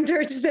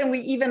standards than we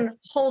even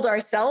hold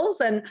ourselves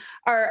and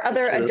our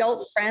other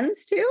adult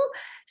friends to.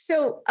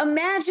 So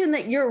imagine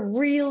that you're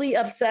really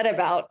upset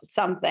about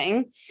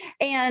something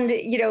and,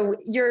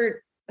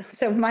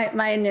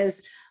 mine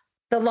is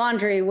the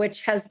laundry,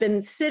 which has been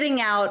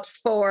sitting out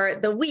for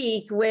the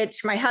week,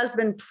 which my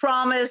husband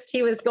promised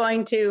he was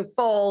going to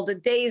fold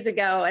days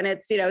ago. And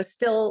it's,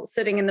 still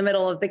sitting in the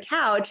middle of the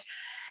couch.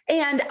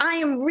 and I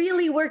am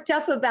really worked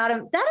up about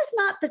him, that is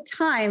not the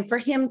time for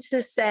him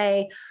to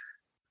say,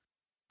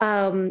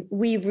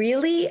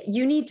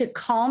 you need to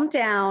calm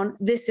down.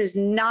 This is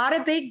not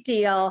a big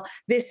deal.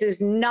 This is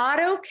not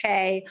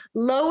okay.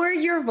 Lower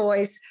your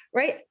voice,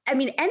 right? I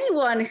mean,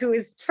 anyone who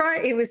is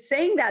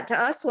saying that to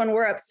us when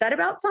we're upset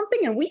about something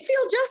and we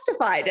feel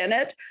justified in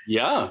it.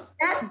 Yeah.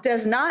 That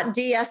does not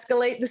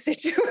de-escalate the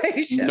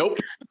situation. Nope.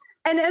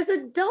 And as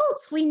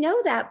adults, we know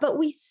that, but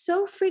we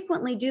so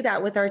frequently do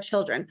that with our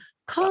children.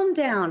 Calm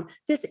down.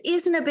 This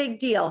isn't a big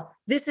deal.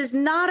 This is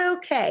not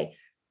okay.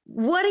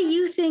 What are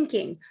you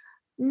thinking?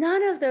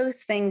 None of those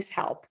things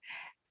help.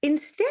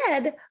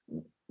 Instead,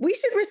 we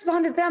should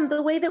respond to them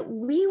the way that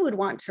we would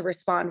want to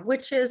respond,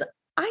 which is,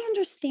 I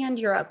understand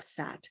you're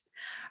upset,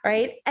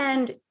 right?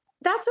 And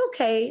that's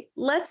okay.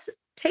 Let's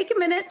take a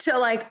minute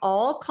to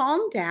all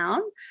calm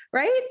down,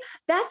 right?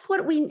 That's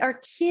what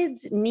our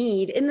kids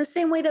need, in the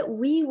same way that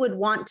we would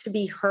want to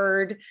be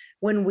heard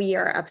when we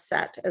are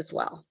upset as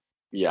well.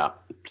 Yeah,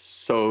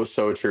 so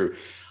true.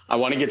 I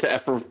want to get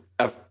to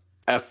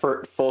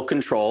effortful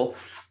control.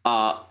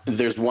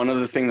 There's one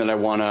other thing that I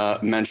want to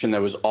mention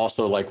that was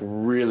also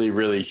really,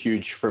 really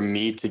huge for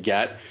me to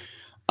get,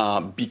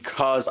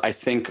 because I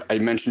think I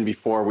mentioned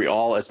before, we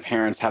all as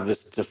parents have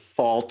this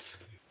default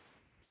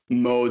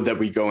mode that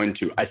we go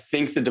into. I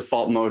think the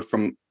default mode,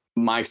 from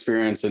my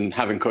experience and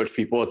having coached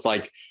people, it's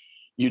like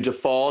you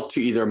default to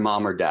either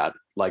mom or dad,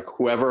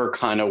 whoever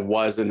kind of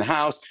was in the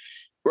house,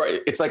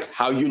 right? It's like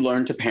how you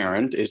learn to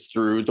parent is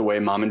through the way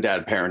mom and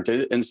dad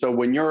parented. And so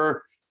when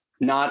you're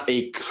not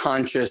a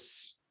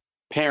conscious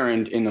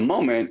parent in the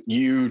moment,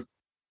 you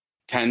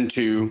tend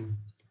to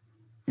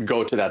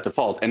go to that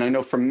default. And I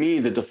know for me,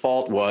 the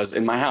default was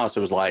in my house,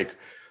 it was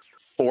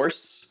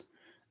force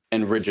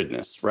and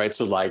rigidness, right?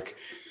 So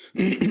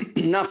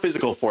not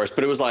physical force,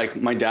 but it was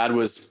my dad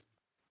was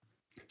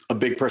a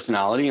big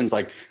personality, and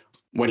it's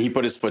when he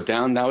put his foot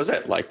down, that was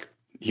it.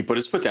 He put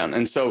his foot down.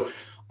 And so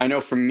I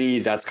know for me,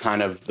 that's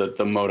kind of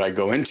the mode I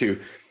go into.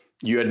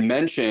 You had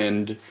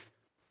mentioned,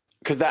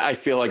 because I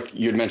feel like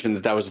you had mentioned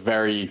that was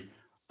very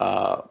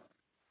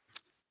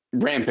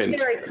rampant.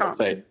 Very common.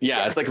 Say.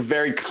 Yeah, yes. It's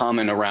very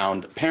common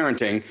around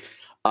parenting.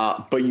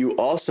 But you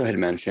also had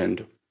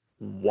mentioned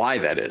why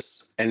that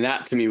is. And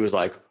that to me was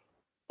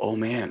oh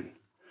man,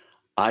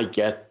 I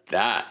get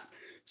that.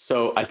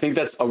 So I think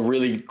that's a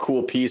really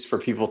cool piece for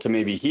people to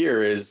maybe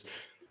hear is,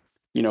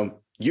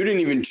 you didn't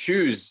even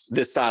choose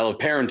this style of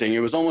parenting. It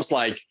was almost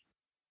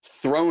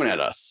thrown at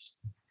us.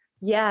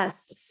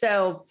 Yes.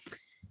 So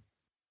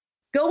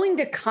going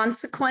to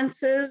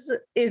consequences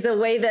is a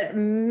way that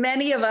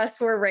many of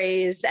us were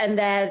raised, and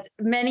that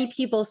many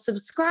people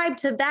subscribe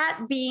to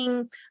that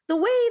being the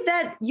way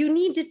that you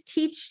need to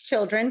teach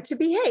children to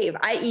behave,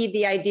 i.e.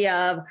 the idea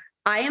of,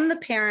 I am the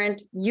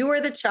parent, you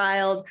are the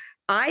child,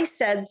 I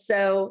said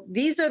so,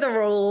 these are the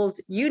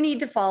rules, you need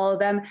to follow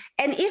them.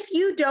 And if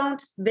you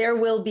don't, there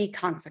will be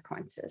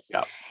consequences.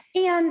 Yep.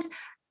 And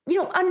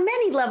on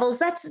many levels,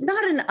 that's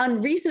not an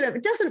unreasonable,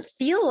 it doesn't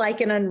feel like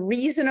an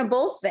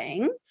unreasonable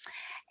thing.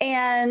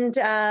 And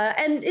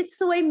it's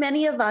the way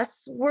many of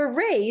us were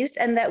raised,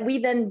 and that we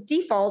then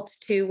default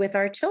to with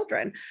our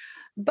children.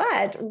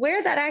 But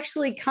where that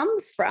actually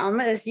comes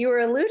from, as you were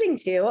alluding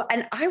to,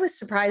 and I was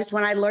surprised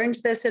when I learned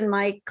this in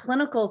my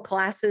clinical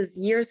classes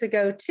years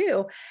ago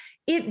too,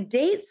 it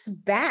dates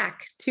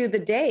back to the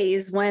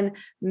days when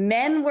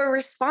men were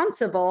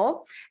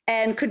responsible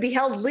and could be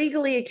held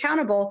legally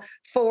accountable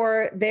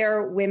for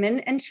their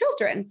women and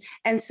children.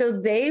 And so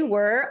they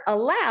were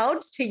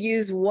allowed to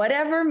use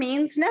whatever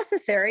means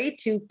necessary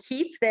to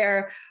keep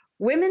their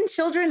women,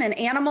 children, and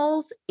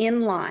animals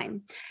in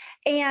line.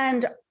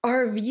 And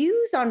our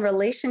views on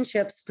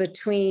relationships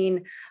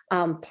between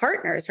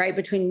partners, right,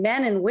 between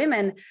men and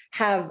women,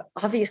 have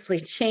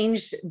obviously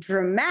changed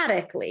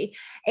dramatically.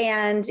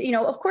 And,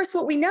 of course,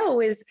 what we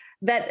know is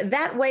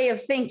that way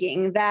of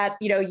thinking that,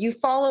 you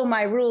follow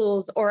my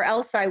rules or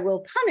else I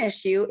will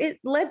punish you, it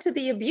led to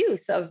the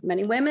abuse of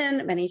many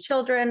women, many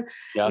children.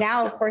 Yes.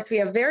 Now, of course, we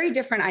have very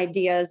different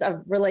ideas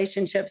of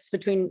relationships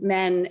between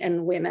men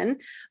and women.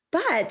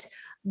 But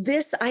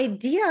this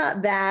idea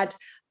that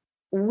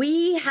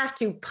we have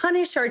to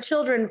punish our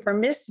children for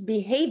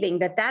misbehaving,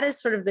 that is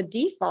sort of the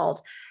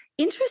default.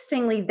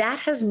 Interestingly, that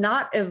has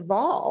not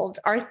evolved.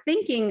 Our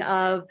thinking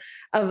of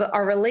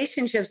our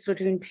relationships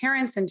between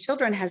parents and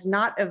children has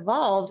not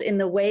evolved in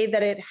the way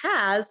that it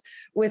has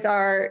with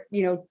our,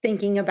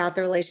 thinking about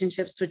the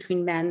relationships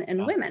between men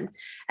and women.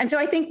 And so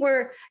I think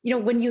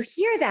when you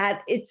hear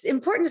that, it's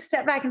important to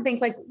step back and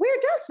think where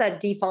does that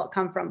default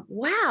come from?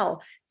 Wow,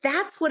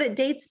 that's what it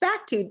dates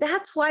back to.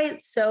 That's why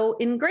it's so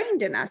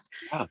ingrained in us.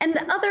 Yeah. And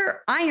the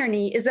other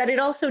irony is that it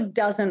also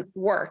doesn't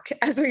work,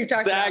 as we've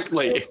talked about.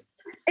 Exactly.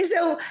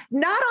 So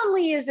not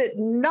only is it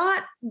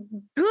not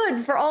good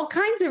for all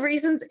kinds of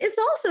reasons, it's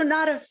also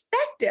not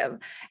effective.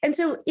 And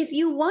so if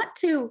you want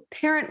to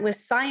parent with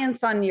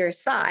science on your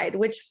side,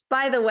 which,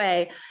 by the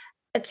way,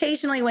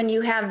 occasionally when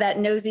you have that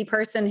nosy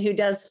person who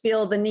does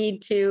feel the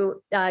need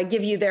to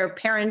give you their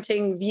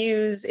parenting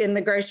views in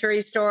the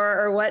grocery store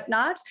or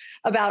whatnot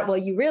about, well,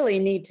 you really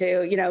need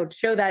to,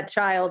 show that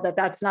child that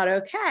that's not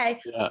okay.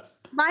 Yeah.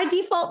 My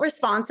default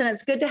response, and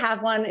it's good to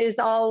have one, is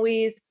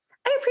always,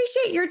 I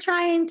appreciate you're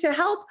trying to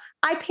help.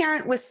 I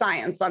parent with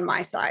science on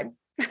my side.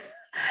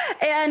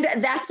 And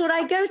that's what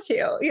I go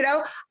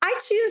to. I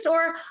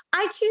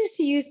choose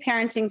to use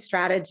parenting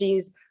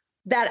strategies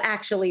that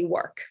actually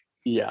work.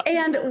 Yeah.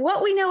 And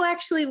what we know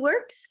actually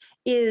works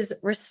is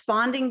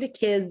responding to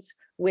kids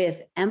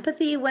with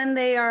empathy when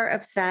they are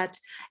upset,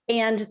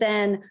 and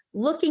then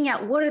looking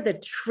at what are the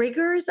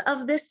triggers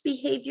of this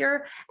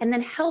behavior, and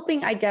then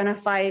helping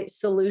identify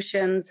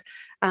solutions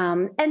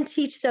and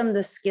teach them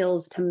the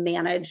skills to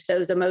manage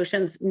those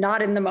emotions,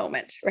 not in the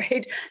moment,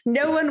 right?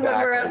 No one, when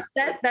we're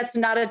upset, that's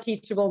not a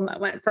teachable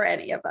moment for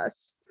any of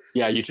us.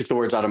 Yeah, you took the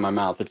words out of my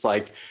mouth. It's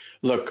like,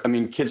 look, I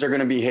mean, kids are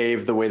going to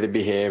behave the way they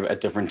behave at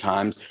different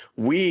times.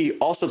 We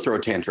also throw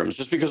tantrums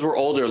just because we're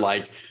older,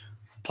 like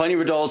plenty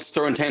of adults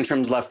throwing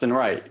tantrums left and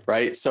right,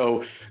 right?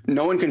 So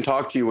no one can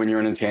talk to you when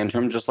you're in a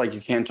tantrum, just like you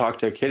can't talk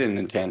to a kid in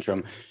a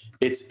tantrum.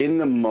 It's in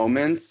the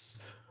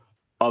moments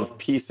of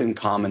peace and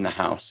calm in the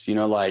house,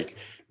 like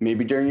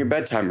maybe during your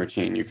bedtime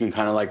routine, you can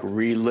kind of like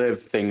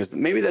relive things.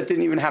 Maybe that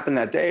didn't even happen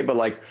that day, but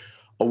like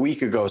a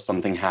week ago,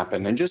 something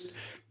happened, and just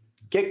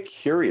get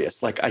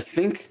curious. Like, I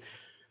think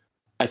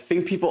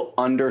people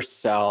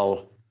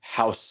undersell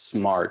how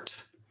smart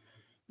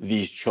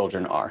these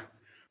children are,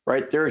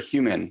 right? They're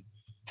human,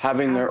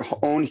 having their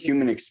own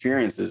human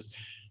experiences.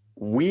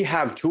 We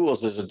have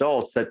tools as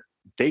adults that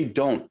they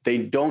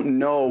don't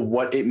know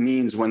what it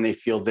means when they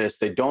feel this.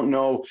 They don't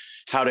know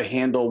how to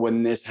handle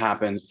when this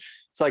happens.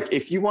 It's like,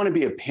 if you want to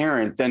be a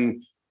parent,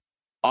 then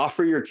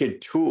offer your kid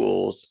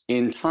tools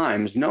in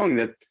times, knowing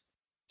that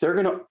they're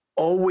going to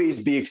always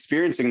be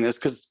experiencing this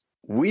because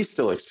we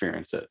still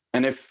experience it.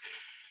 And if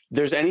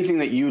there's anything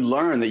that you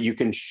learn that you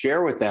can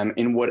share with them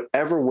in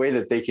whatever way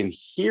that they can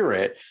hear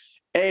it,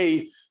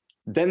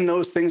 then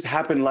those things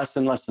happen less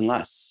and less and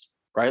less,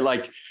 right?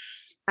 Like,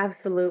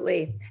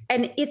 absolutely.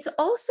 And it's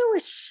also a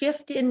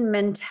shift in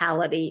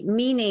mentality,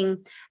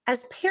 meaning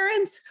as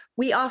parents,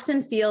 we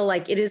often feel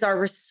like it is our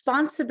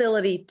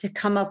responsibility to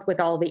come up with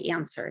all the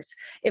answers.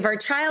 If our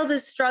child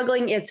is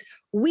struggling,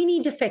 we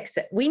need to fix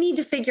it. We need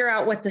to figure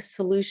out what the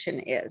solution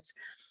is.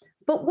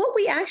 But what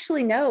we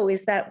actually know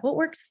is that what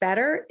works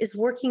better is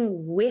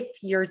working with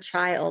your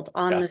child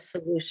on the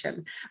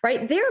solution,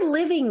 right? They're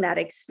living that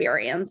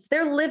experience.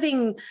 They're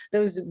living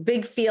those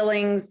big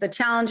feelings, the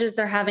challenges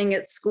they're having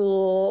at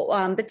school,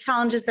 the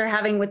challenges they're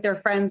having with their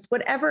friends,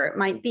 whatever it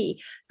might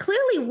be.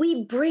 Clearly,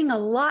 we bring a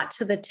lot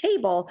to the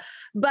table,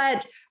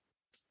 but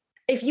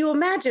if you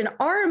imagine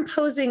our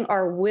imposing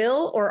our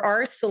will or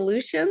our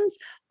solutions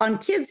on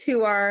kids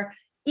who are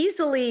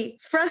easily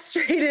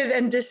frustrated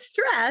and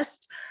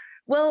distressed,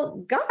 well,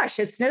 gosh,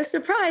 it's no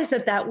surprise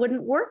that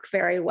wouldn't work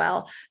very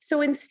well.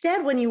 So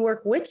instead, when you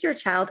work with your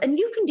child, and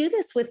you can do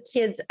this with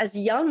kids as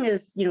young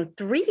as,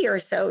 3 or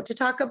so, to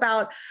talk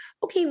about,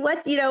 okay,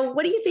 what do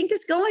you think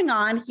is going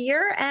on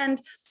here?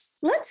 And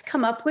let's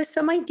come up with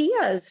some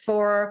ideas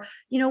for,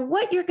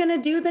 what you're going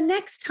to do the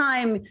next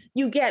time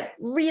you get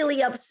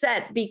really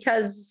upset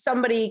because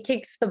somebody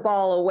kicks the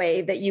ball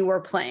away that you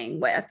were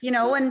playing with,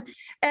 and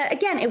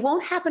again, it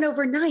won't happen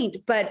overnight,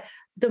 but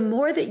the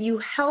more that you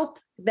help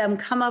them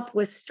come up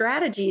with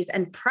strategies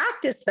and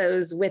practice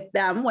those with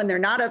them when they're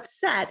not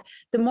upset,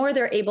 the more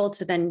they're able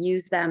to then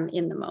use them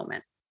in the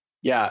moment.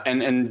 Yeah.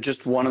 And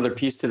just one other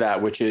piece to that,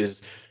 which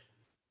is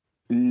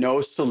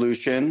no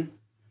solution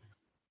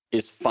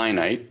is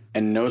finite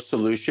and no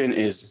solution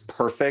is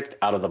perfect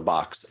out of the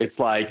box. It's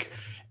like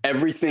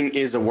everything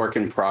is a work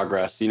in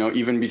progress.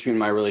 Even between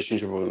my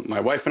relationship with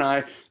my wife and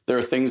I, there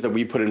are things that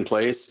we put in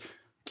place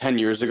 10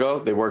 years ago.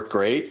 They worked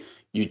great.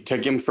 You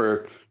take them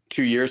for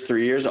 2 years,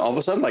 3 years, all of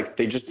a sudden, like,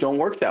 they just don't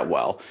work that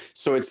well.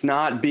 So it's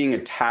not being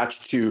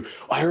attached to,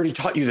 I already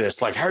taught you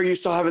this. Like, how are you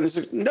still having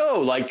this? No,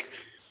 like,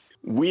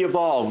 we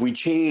evolve, we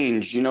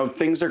change,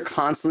 things are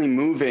constantly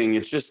moving.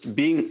 It's just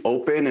being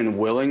open and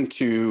willing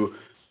to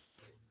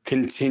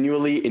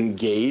continually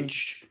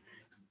engage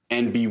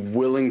and be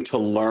willing to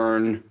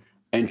learn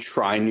and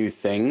try new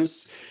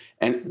things.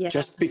 And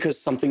just because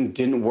something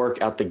didn't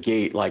work out the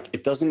gate, like,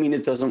 it doesn't mean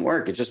it doesn't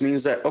work. It just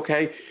means that,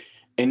 okay,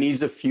 it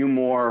needs a few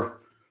more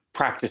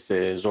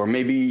practices, or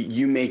maybe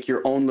you make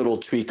your own little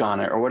tweak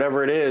on it, or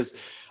whatever it is.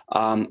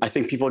 I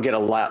think people get a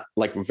lot,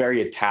 like,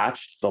 very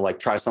attached. They'll like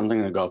try something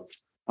and go,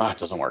 it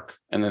doesn't work.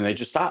 And then they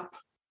just stop.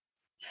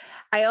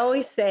 I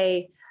always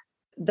say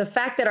the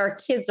fact that our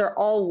kids are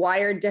all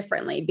wired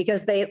differently,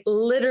 because they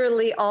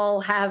literally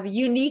all have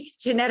unique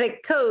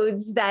genetic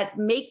codes that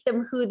make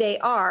them who they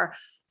are,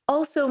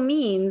 also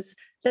means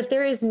that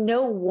there is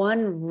no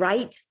one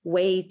right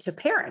way to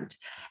parent.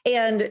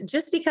 And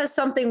just because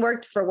something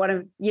worked for one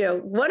of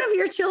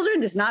your children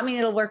does not mean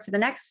it'll work for the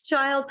next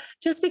child.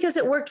 Just because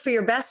it worked for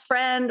your best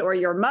friend or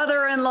your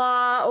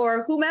mother-in-law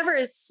or whomever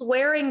is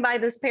swearing by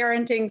this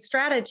parenting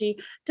strategy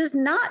does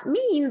not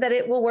mean that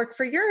it will work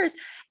for yours.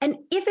 And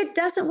if it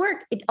doesn't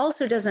work, it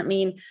also doesn't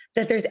mean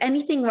that there's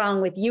anything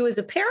wrong with you as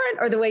a parent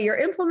or the way you're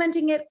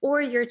implementing it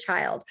or your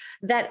child.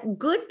 That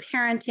good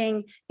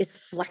parenting is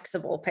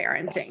flexible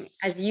parenting, yes,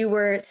 as you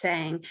were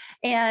saying.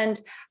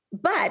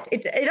 But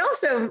it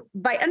also,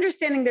 by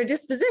understanding their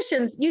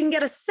dispositions, you can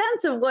get a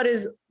sense of what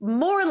is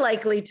more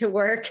likely to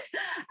work,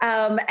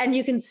 and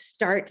you can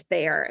start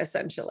there,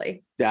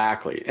 essentially.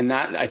 Exactly. And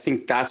I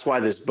think that's why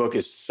this book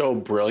is so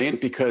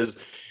brilliant,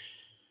 because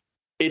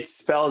it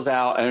spells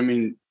out, and I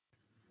mean,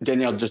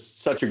 Danielle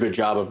just such a good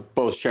job of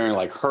both sharing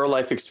like her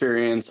life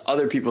experience,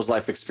 other people's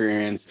life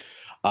experience.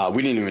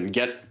 We didn't even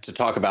get to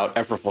talk about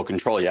effortful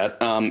control yet,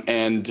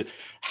 and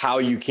how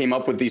you came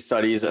up with these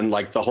studies and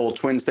like the whole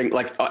twins thing.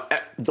 Like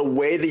the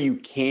way that you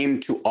came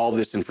to all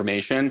this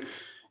information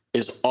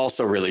is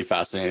also really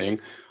fascinating.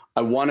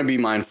 I want to be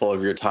mindful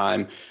of your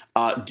time.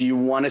 Do you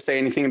want to say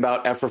anything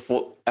about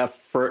effortful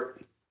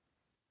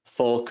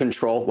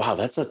control? Wow,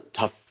 that's a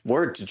tough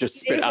word to just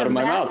spit out of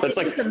my mouth. That's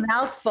like a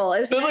mouthful.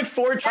 Isn't it? There's like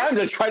 4 times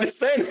I tried to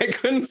say it and I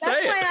couldn't say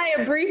it. That's why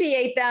I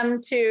abbreviate them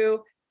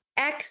to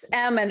X,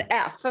 M, and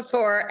F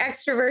for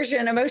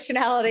extroversion,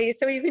 emotionality.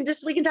 So we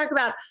can talk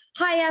about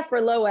high F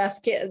or low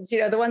F kids,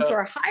 the ones who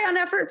are high on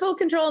effortful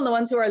control and the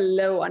ones who are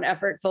low on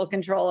effortful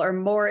control or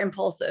more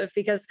impulsive,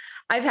 because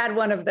I've had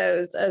one of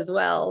those as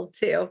well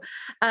too.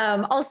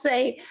 I'll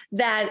say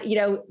that,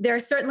 there are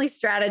certainly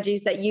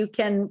strategies that you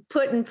can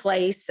put in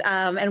place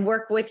and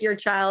work with your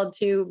child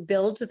to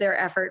build their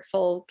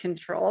effortful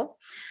control.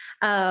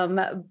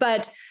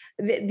 But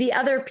the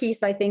other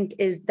piece I think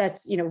is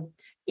that's,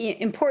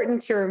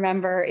 important to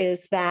remember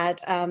is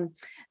that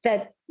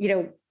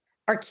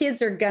our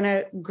kids are going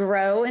to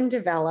grow and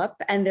develop,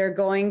 and they're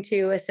going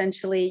to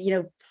essentially,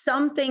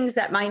 some things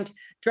that might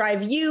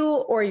drive you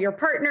or your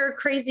partner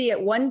crazy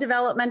at one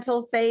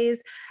developmental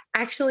phase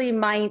actually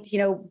might,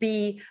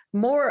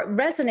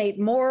 resonate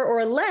more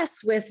or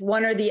less with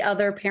one or the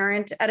other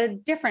parent at a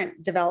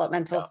different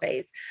developmental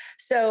phase.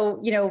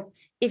 So,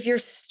 if you're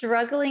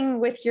struggling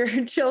with your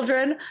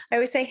children, I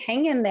always say,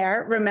 hang in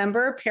there.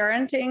 Remember,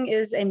 parenting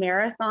is a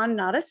marathon,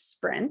 not a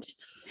sprint.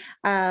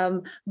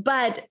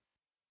 But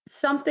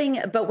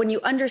when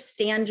you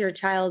understand your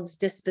child's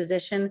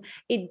disposition,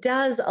 it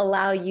does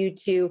allow you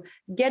to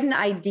get an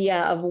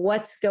idea of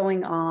what's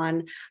going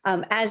on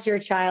as your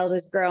child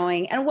is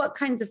growing and what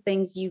kinds of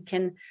things you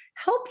can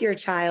help your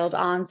child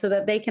on so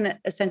that they can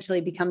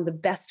essentially become the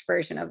best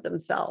version of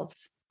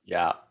themselves.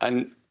 Yeah.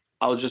 And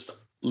I'll just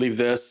leave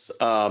this.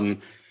 I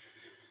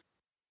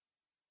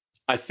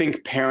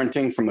think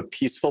parenting from a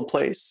peaceful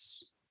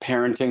place,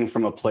 parenting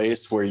from a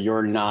place where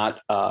you're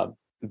not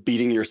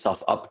beating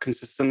yourself up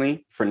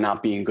consistently for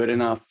not being good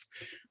enough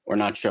or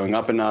not showing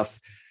up enough.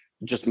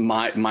 Just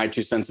my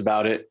 2 cents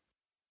about it.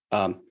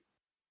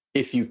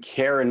 If you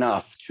care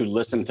enough to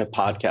listen to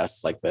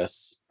podcasts like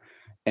this,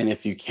 and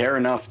if you care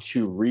enough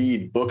to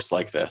read books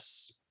like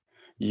this,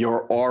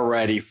 you're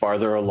already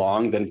farther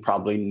along than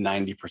probably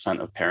 90%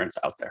 of parents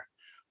out there,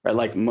 right?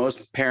 Like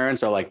most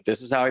parents are like,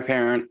 this is how I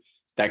parent.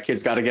 That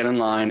kid's got to get in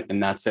line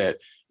and that's it.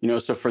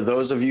 So for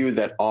those of you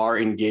that are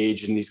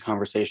engaged in these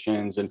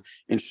conversations and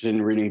interested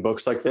in reading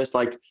books like this,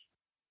 like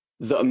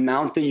the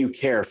amount that you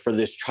care for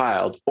this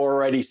child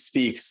already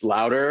speaks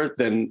louder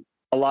than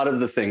a lot of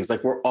the things.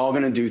 Like we're all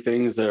going to do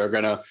things that are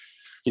going to,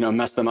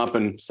 mess them up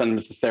and send them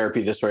to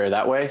therapy this way or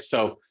that way.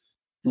 So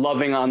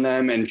loving on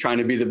them and trying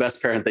to be the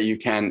best parent that you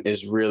can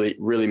is really,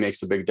 really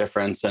makes a big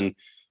difference. And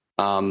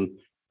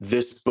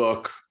this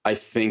book, I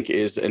think,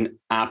 is an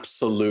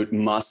absolute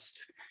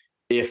must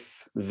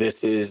if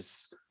this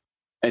is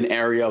an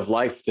area of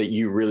life that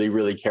you really,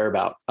 really care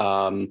about.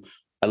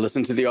 I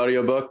listened to the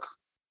audiobook.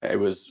 It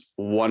was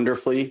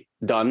wonderfully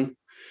done.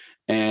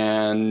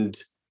 And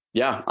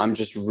yeah, I'm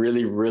just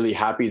really, really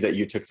happy that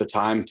you took the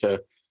time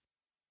to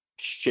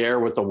share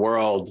with the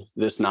world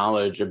this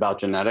knowledge about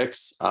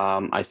genetics.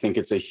 I think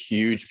it's a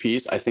huge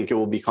piece. I think it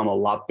will become a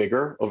lot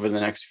bigger over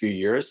the next few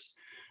years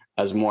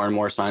as more and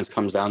more science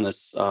comes down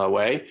this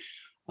way.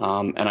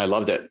 And I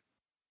loved it.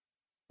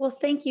 Well,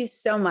 thank you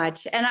so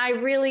much. And I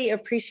really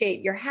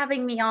appreciate your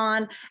having me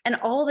on and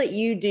all that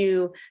you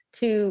do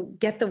to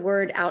get the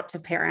word out to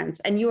parents.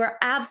 And you are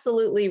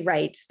absolutely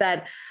right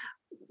that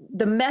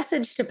the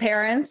message to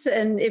parents,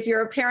 and if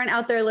you're a parent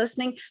out there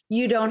listening,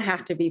 you don't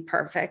have to be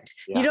perfect.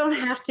 Yeah. You don't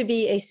have to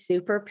be a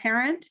super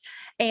parent.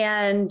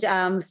 And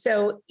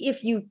so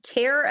if you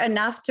care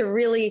enough to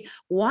really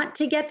want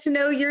to get to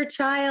know your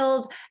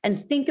child and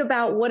think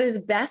about what is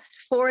best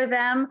for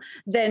them,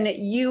 then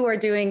you are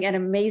doing an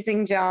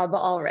amazing job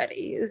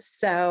already.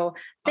 So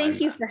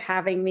thank you for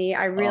having me.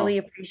 I really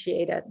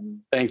appreciate it.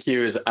 Thank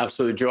you. It's an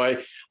absolute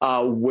joy.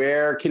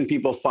 Where can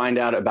people find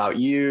out about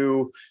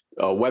you?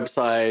 A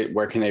website?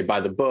 Where can they buy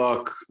the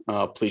book?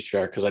 Please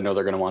share, because I know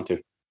they're going to want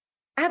to.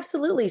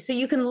 Absolutely. So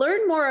you can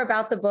learn more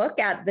about the book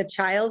at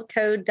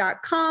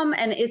thechildcode.com,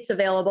 and it's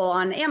available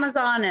on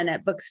Amazon and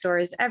at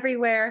bookstores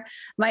everywhere.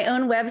 My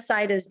own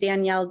website is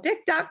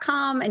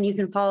danielledick.com, and you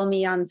can follow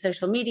me on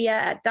social media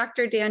at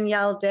Dr.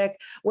 Danielle Dick,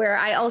 where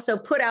I also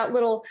put out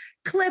little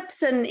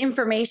clips and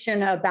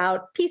information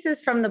about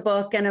pieces from the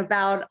book and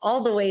about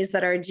all the ways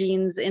that our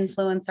genes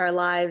influence our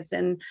lives,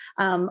 and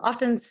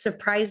often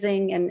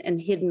surprising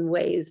and hidden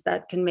ways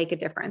that can make a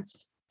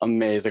difference.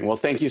 Amazing. Well,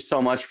 thank you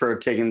so much for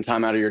taking the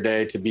time out of your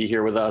day to be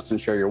here with us and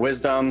share your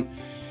wisdom.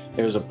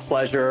 It was a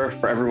pleasure.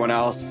 For everyone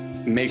else,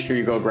 make sure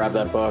you go grab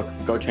that book,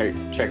 go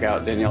check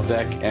out Danielle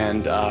Dick,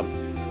 and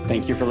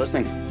thank you for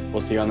listening.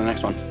 We'll see you on the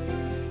next one.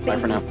 Bye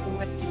for now. So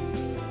much.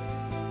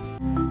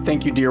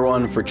 Thank you, dear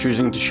one, for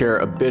choosing to share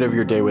a bit of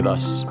your day with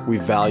us. We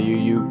value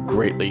you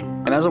greatly.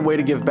 And as a way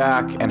to give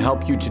back and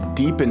help you to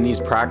deepen these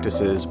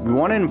practices, we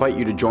want to invite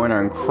you to join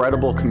our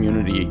incredible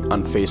community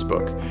on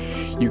Facebook.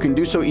 You can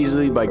do so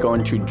easily by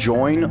going to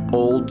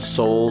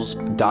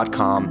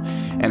joinoldsouls.com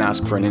and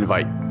ask for an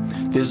invite.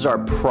 This is our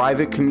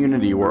private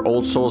community where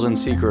old souls and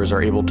seekers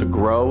are able to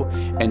grow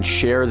and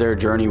share their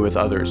journey with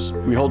others.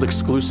 We hold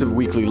exclusive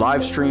weekly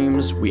live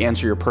streams, we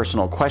answer your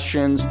personal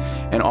questions,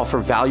 and offer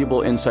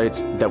valuable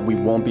insights that we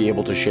won't be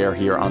able to share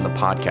here on the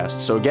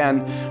podcast. So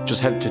again,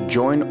 just head to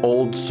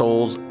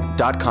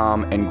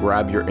joinoldsouls.com and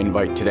grab your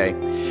invite today.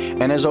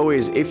 And as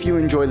always, if you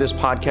enjoy this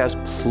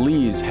podcast,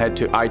 please head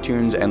to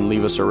iTunes and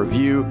leave us a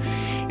review.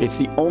 It's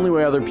the only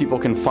way other people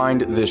can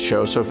find this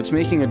show. So if it's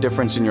making a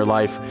difference in your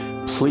life,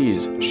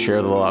 please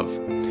share the love.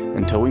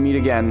 Until we meet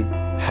again,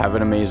 have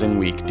an amazing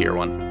week, dear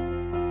one.